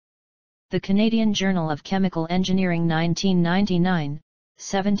tube. The Canadian Journal of Chemical Engineering 1999,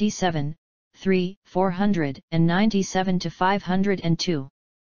 77, 3, 497 to 502.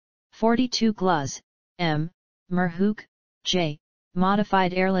 42 Gluz, M., Merhouk, J.,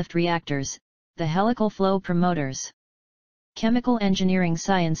 Modified Airlift Reactors, the Helical Flow Promoters. Chemical Engineering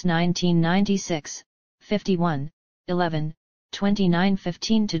Science 1996, 51, 11,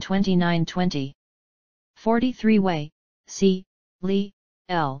 2915 to 2920. 43 Wei, C., Li,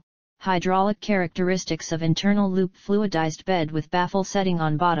 L. Hydraulic characteristics of internal loop fluidized bed with baffle setting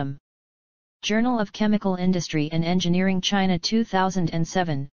on bottom. Journal of Chemical Industry and Engineering China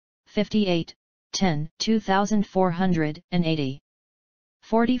 2007, 58, 10, 2480.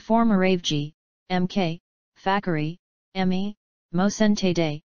 44 Moravji, M.K., Fakari, M.E.,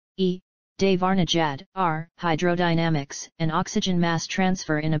 Mosentade, E., Devarnajad, R. Hydrodynamics and oxygen mass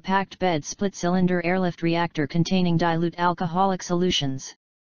transfer in a packed bed split-cylinder airlift reactor containing dilute alcoholic solutions.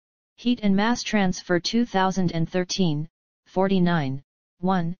 Heat and Mass Transfer 2013, 49,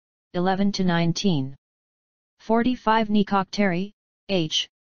 1, 11 to 19. 45 Nikokhtari, H.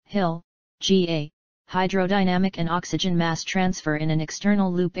 Hill, G.A., Hydrodynamic and Oxygen Mass Transfer in an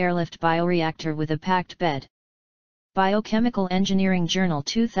External Loop Airlift Bioreactor with a Packed Bed. Biochemical Engineering Journal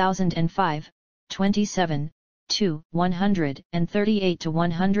 2005, 27, 2, 138 to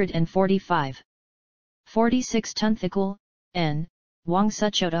 145. 46 Tunthikul, N.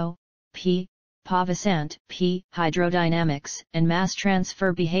 Wangsuchoto, P. Pavasant, P. Hydrodynamics and Mass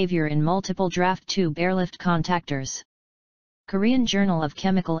Transfer Behavior in Multiple Draft Tube Airlift Contactors. Korean Journal of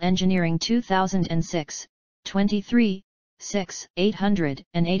Chemical Engineering 2006, 23, 6,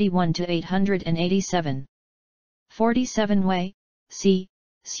 881-887. 47 Wei, C.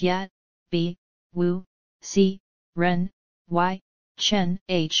 Xiat, B. Wu, C. Ren, Y. Chen,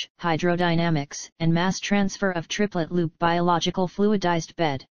 H. Hydrodynamics and Mass Transfer of Triplet Loop Biological Fluidized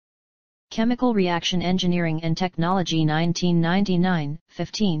Bed. Chemical Reaction Engineering and Technology 1999,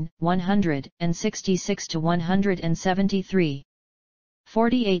 15, 166-173.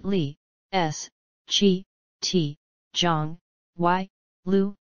 48 Li, S. Chi, T. Zhang, Y.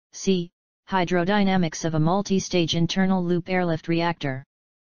 Lu, C. Hydrodynamics of a Multi-Stage Internal Loop Airlift Reactor.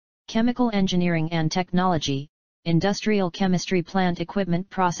 Chemical Engineering and Technology, Industrial Chemistry Plant Equipment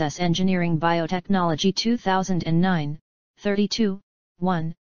Process Engineering Biotechnology 2009, 32,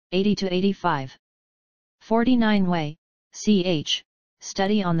 1, 80-85. 49 Wei, Ch.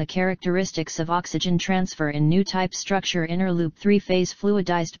 Study on the Characteristics of Oxygen Transfer in New Type Structure Inner Loop 3-Phase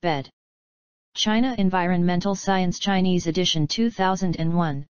Fluidized Bed. China Environmental Science Chinese edition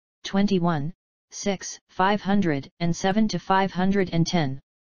 2001, 21, 6, 507-510.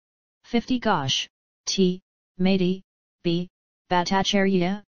 50 Ghosh, T. Mehdi, B.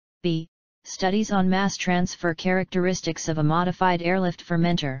 Bhattacharya, B. Studies on Mass Transfer Characteristics of a Modified Airlift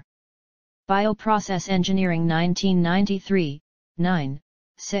Fermenter. Bioprocess Engineering 1993, 9,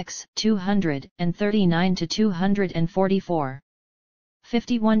 6, 239-244.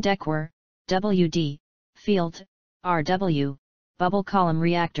 51 Deckwer, W.D., Field, R.W., Bubble Column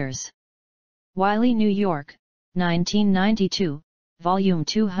Reactors. Wiley, New York, 1992, Volume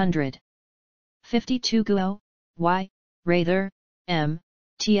 200. 52 Guo, Y. Rather, M.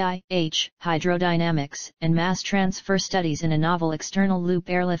 TIH, Hydrodynamics and Mass Transfer Studies in a Novel External Loop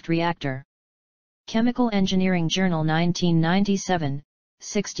Airlift Reactor. Chemical Engineering Journal 1997,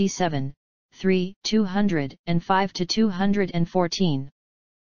 67, 3, 205-214.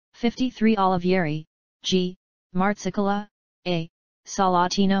 53 Olivieri, G. Martzicola, A.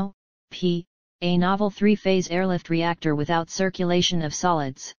 Salatino, P. A Novel Three-Phase Airlift Reactor Without Circulation of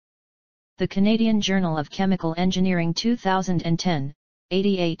Solids. The Canadian Journal of Chemical Engineering 2010,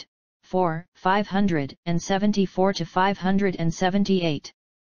 88, 4, 574-578.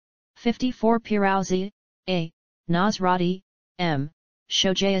 54 Pirouzi, A. Nasrati, M.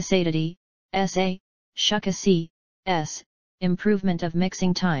 Shojayasadadi, S.A. Shukasi, S. Improvement of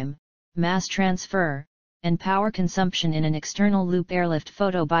Mixing Time, Mass Transfer, and Power Consumption in an External Loop Airlift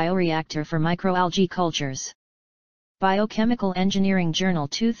Photobioreactor for Microalgae Cultures. Biochemical Engineering Journal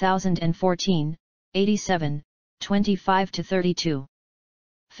 2014, 87, 25-32.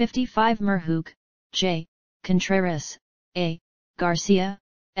 55 Merhouk, J. Contreras, A. Garcia,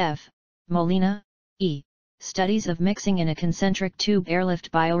 F. Molina, E. Studies of Mixing in a Concentric Tube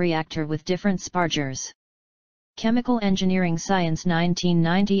Airlift Bioreactor with Different Spargers. Chemical Engineering Science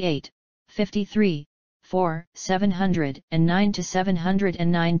 1998, 53, 4,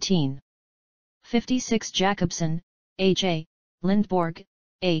 709-719. 56 Jacobson, H. A., Lindborg,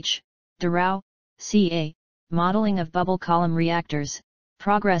 H., Derau, C. A., Modeling of Bubble Column Reactors,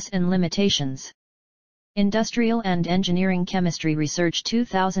 Progress and Limitations. Industrial and Engineering Chemistry Research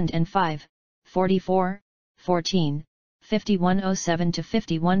 2005, 44, 14,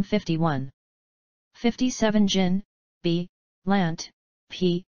 5107-5151. 57 Jin, B. Lant,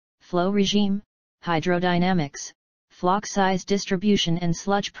 P. Flow Regime, Hydrodynamics, Flock Size Distribution and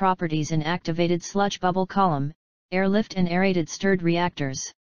Sludge Properties in Activated Sludge Bubble Column, Airlift and Aerated Stirred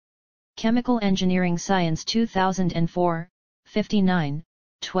Reactors. Chemical Engineering Science 2004, 59,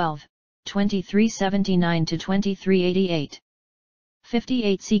 12, 2379-2388.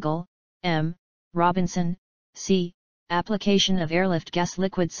 58 Siegel, M. Robinson, C. Application of Airlift Gas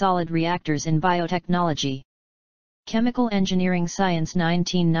Liquid Solid Reactors in Biotechnology. Chemical Engineering Science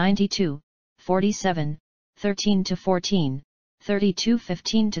 1992, 47, 13-14,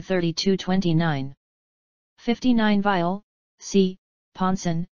 3215-3229. 59 Vial, C.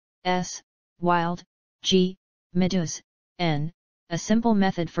 Ponson, S. Wild, G. Medus, N. A simple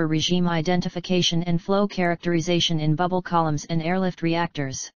method for regime identification and flow characterization in bubble columns and airlift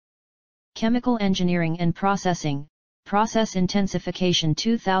reactors. Chemical Engineering and Processing, Process Intensification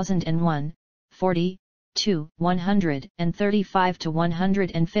 2001, 40, 2,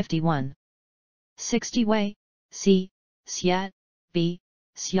 135-151. 60 Wei, C. Xiat, B.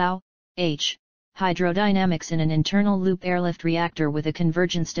 Xiao, H. Hydrodynamics in an Internal Loop Airlift Reactor with a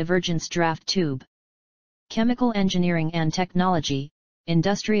Convergence-Divergence Draft Tube. Chemical Engineering and Technology,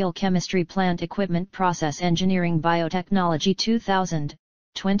 Industrial Chemistry Plant Equipment Process Engineering Biotechnology 2000,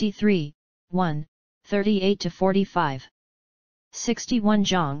 23, 1, 38-45. 61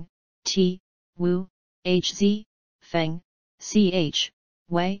 Zhang, T, Wu, Hz, Feng, Ch,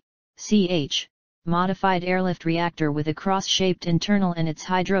 Wei, Ch. Modified airlift reactor with a cross-shaped internal and its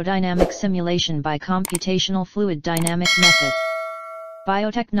hydrodynamic simulation by computational fluid dynamic method.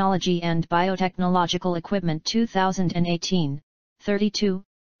 Biotechnology and Biotechnological Equipment 2018, 32,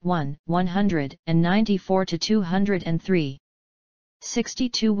 1, 194-203.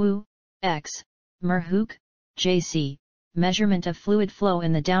 62 Wu, X, Merhook, J.C., measurement of fluid flow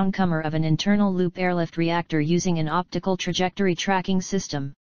in the downcomer of an internal loop airlift reactor using an optical trajectory tracking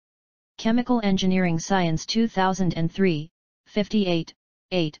system. Chemical Engineering Science 2003, 58,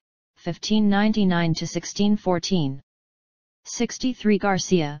 8, 1599-1614. 63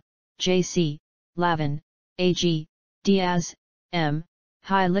 Garcia, J.C., Lavin, A.G., Diaz, M.,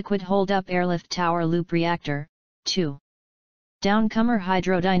 High Liquid Holdup Airlift Tower Loop Reactor, 2. Downcomer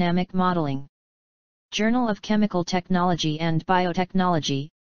Hydrodynamic Modeling. Journal of Chemical Technology and Biotechnology,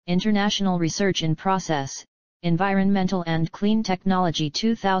 International Research in Process, Environmental and Clean Technology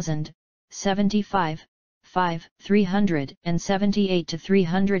 2000, 75, 5,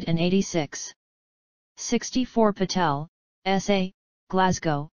 378-386. 64 Patel, S.A.,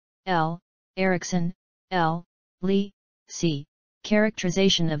 Glasgow, L., Erickson, L., Lee, C.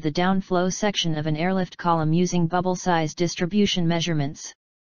 Characterization of the downflow section of an airlift column using bubble size distribution measurements.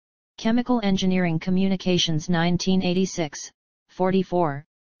 Chemical Engineering Communications 1986, 44,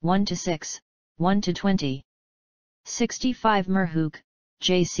 1-6, 1-20. 65 Merhook,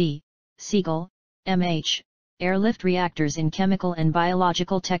 J.C., Siegel, M.H., Airlift Reactors in Chemical and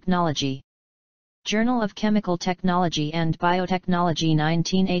Biological Technology. Journal of Chemical Technology and Biotechnology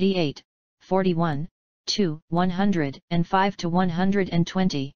 1988, 41, 2,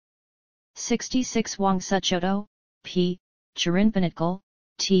 105-120. 66 Wangsuchoto, P., Chirinpanikal,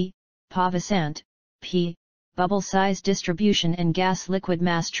 T., Pavasant, P., Bubble Size Distribution and Gas Liquid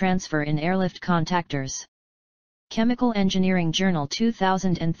Mass Transfer in Airlift Contactors. Chemical Engineering Journal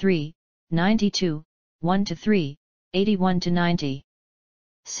 2003, 92, 1-3, 81-90.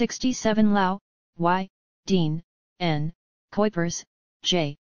 67 Lau, Y, Dean, N, Kuipers,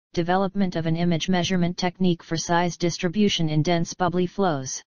 J. Development of an image measurement technique for size distribution in dense bubbly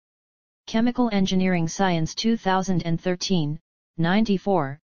flows. Chemical Engineering Science 2013,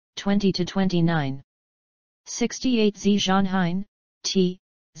 94, 20-29. 68 Z. Zhanhain, T,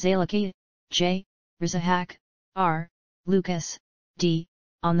 Zalaki, J, Rizahak, R, Lucas, D,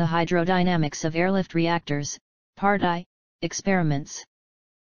 on the hydrodynamics of airlift reactors, Part I, Experiments.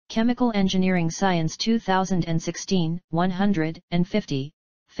 Chemical Engineering Science 2016, 150,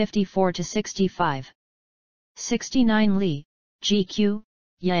 54-65. 69 Li, GQ,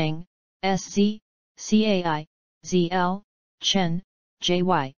 Yang, SZ, CAI, ZL, Chen,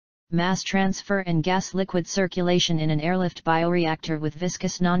 JY, Mass Transfer and Gas Liquid Circulation in an Airlift Bioreactor with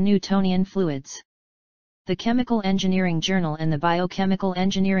Viscous Non-Newtonian Fluids. The Chemical Engineering Journal and the Biochemical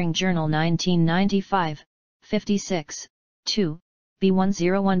Engineering Journal 1995, 56, 2,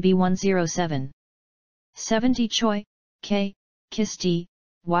 B101-B107. 70 Choi, K, Kisti,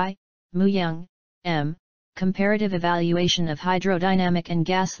 Y, Muyang, M, Comparative Evaluation of Hydrodynamic and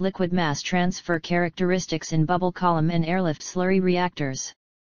Gas Liquid Mass Transfer Characteristics in Bubble Column and Airlift Slurry Reactors.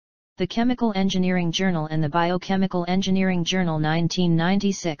 The Chemical Engineering Journal and the Biochemical Engineering Journal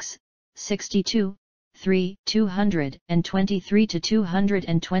 1996, 62, 3,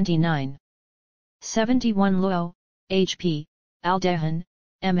 223-229. 71 Luo, H.P., Aldehan,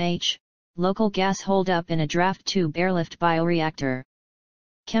 M.H., Local Gas Holdup in a Draft Tube Airlift Bioreactor.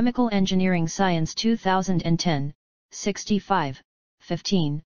 Chemical Engineering Science 2010, 65,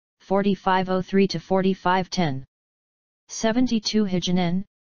 15, 4503-4510. 72 Hijanen,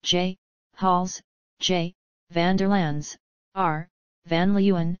 J, Halls, J, Vanderlands, R, Van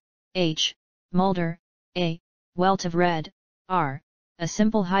Leeuwen, H, Mulder, A, Welt of Red, R, a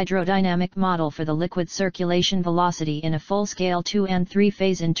simple hydrodynamic model for the liquid circulation velocity in a full-scale 2- and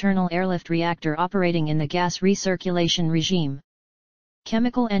 3-phase internal airlift reactor operating in the gas recirculation regime.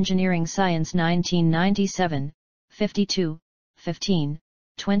 Chemical Engineering Science 1997, 52, 15,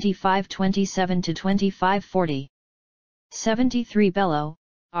 2527-2540. 73 Bellow,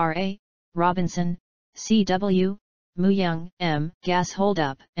 R.A., Robinson, C.W., Muyang, M. Gas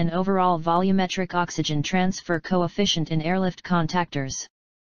holdup and overall volumetric oxygen transfer coefficient in airlift contactors.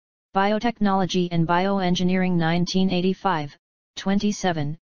 Biotechnology and Bioengineering 1985,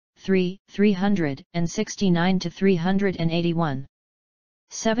 27, 3, 369-381.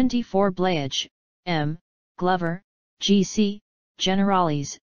 74 Blage, M., Glover, G.C.,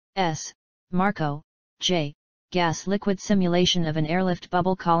 Generales, S. Marco, J. Gas-liquid simulation of an airlift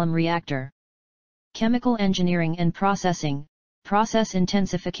bubble column reactor. Chemical Engineering and Processing, Process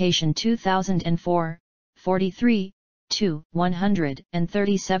Intensification 2004, 43, 2,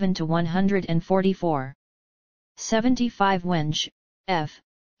 137-144. 75 Wenj, F.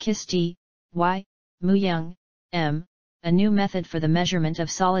 Kisti, Y. Muyang, M. A new method for the measurement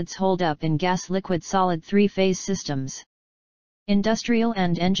of solids holdup in gas-liquid-solid three-phase systems. Industrial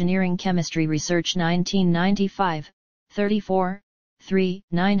and Engineering Chemistry Research 1995, 34, 3,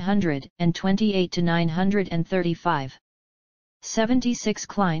 928-935. 76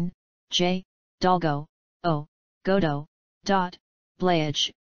 Klein, J. Dalgo, O. Godo, Dot,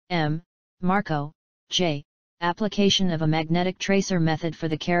 Blage, M. Marco, J. Application of a magnetic tracer method for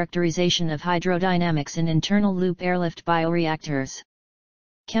the characterization of hydrodynamics in internal loop airlift bioreactors.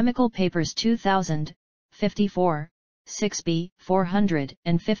 Chemical Papers 2000, 54, 6b,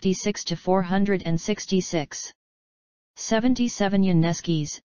 456-466. 77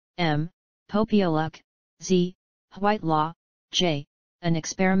 Yaneskis, M. Popioluk, Z. Whitelaw, J. An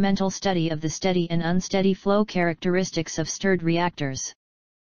experimental study of the steady and unsteady flow characteristics of stirred reactors.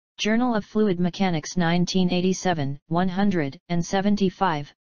 Journal of Fluid Mechanics 1987,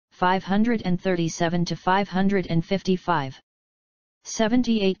 175, 537-555.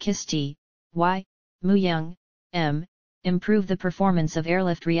 78 Kisti, Y. Muyang, M. Improve the performance of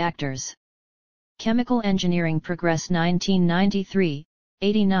airlift reactors. Chemical Engineering Progress 1993,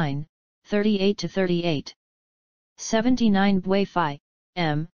 89, 38-38. 79 Buefai,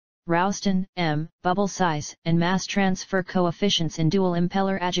 M. Rouston, M. Bubble size and mass transfer coefficients in dual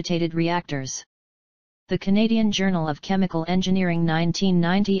impeller agitated reactors. The Canadian Journal of Chemical Engineering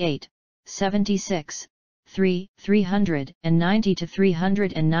 1998, 76, 3,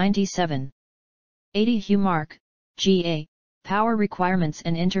 390-397. 80 Humark, G.A., Power Requirements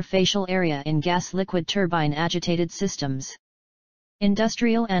and Interfacial Area in Gas-Liquid Turbine Agitated Systems.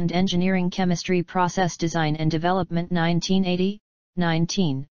 Industrial and Engineering Chemistry Process Design and Development 1980,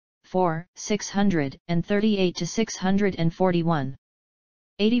 19, 4, 638-641.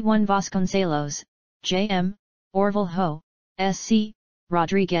 81 Vasconcelos, J.M., Orville Ho, S.C.,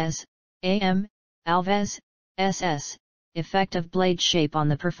 Rodriguez, A.M., Alves, S.S., Effect of blade shape on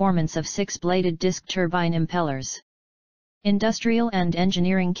the performance of six-bladed disc turbine impellers. Industrial and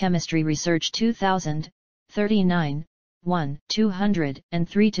Engineering Chemistry Research 2000, 39, 1,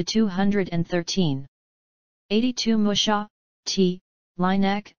 203-213. 82 Musha, T,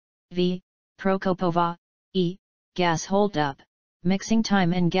 Linek, V, Prokopova, E, gas holdup, mixing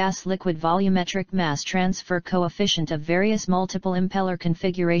time and gas-liquid volumetric mass transfer coefficient of various multiple impeller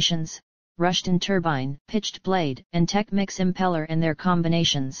configurations, Rushton turbine, pitched blade, and Tech-mix impeller and their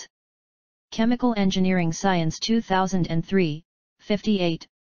combinations. Chemical Engineering Science 2003, 58,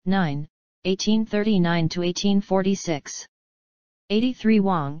 9, 1839-1846. 83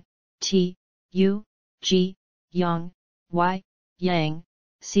 Wang, T, U, G, Yang, Y, Yang,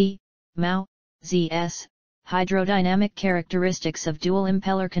 C, Mao, Z.S., Hydrodynamic Characteristics of Dual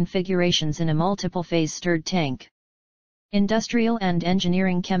Impeller Configurations in a Multiple-Phase Stirred Tank. Industrial and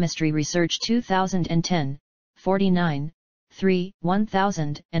Engineering Chemistry Research 2010, 49, 3,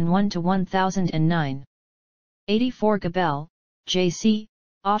 1001-1009. 84 Gabel, J.C.,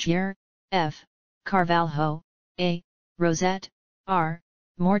 IJERT, F., Carvalho, A., Rosette, R.,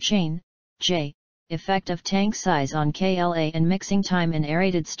 Morchain, J., Effect of tank size on KLA and mixing time in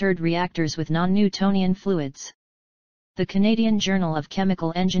aerated stirred reactors with non-Newtonian fluids. The Canadian Journal of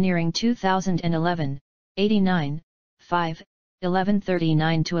Chemical Engineering 2011, 89, 5,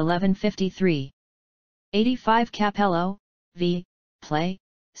 1139-1153. 85 Capello, V, Play,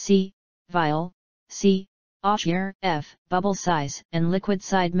 C, Vial, C, IJERT, F, Bubble size and liquid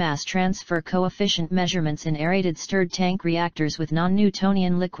side mass transfer coefficient measurements in aerated stirred tank reactors with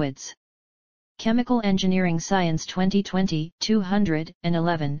non-Newtonian liquids. Chemical Engineering Science 2020,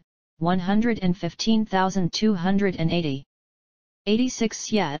 211, 115,280. 86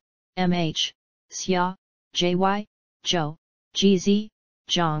 Siat, M.H., Xia, J.Y., Zhou, G.Z.,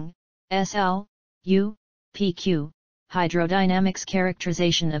 Zhang, S.L., U, P.Q., Hydrodynamics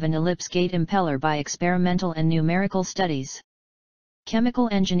Characterization of an ellipse gate impeller by Experimental and Numerical Studies. Chemical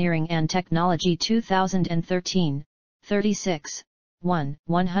Engineering and Technology 2013, 36, 1,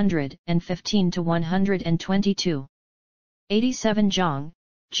 115-122. 87 Zhang,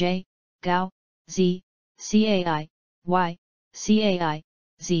 J, Gao, Z, Cai, Y, Cai,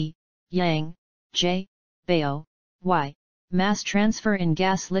 Z, Yang, J, Bao, Y. Mass transfer in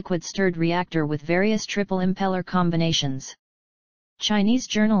gas-liquid stirred reactor with various triple impeller combinations. Chinese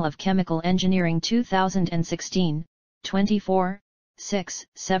Journal of Chemical Engineering 2016, 24, 6,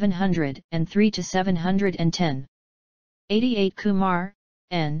 703 to 710. 88 Kumar,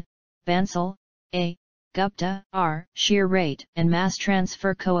 N, Bansal, A, Gupta, R. Shear rate and mass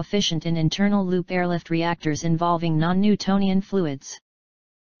transfer coefficient in internal loop airlift reactors involving non-Newtonian fluids.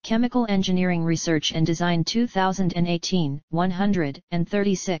 Chemical Engineering Research and Design 2018,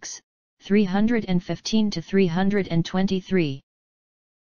 136, 315 to 323.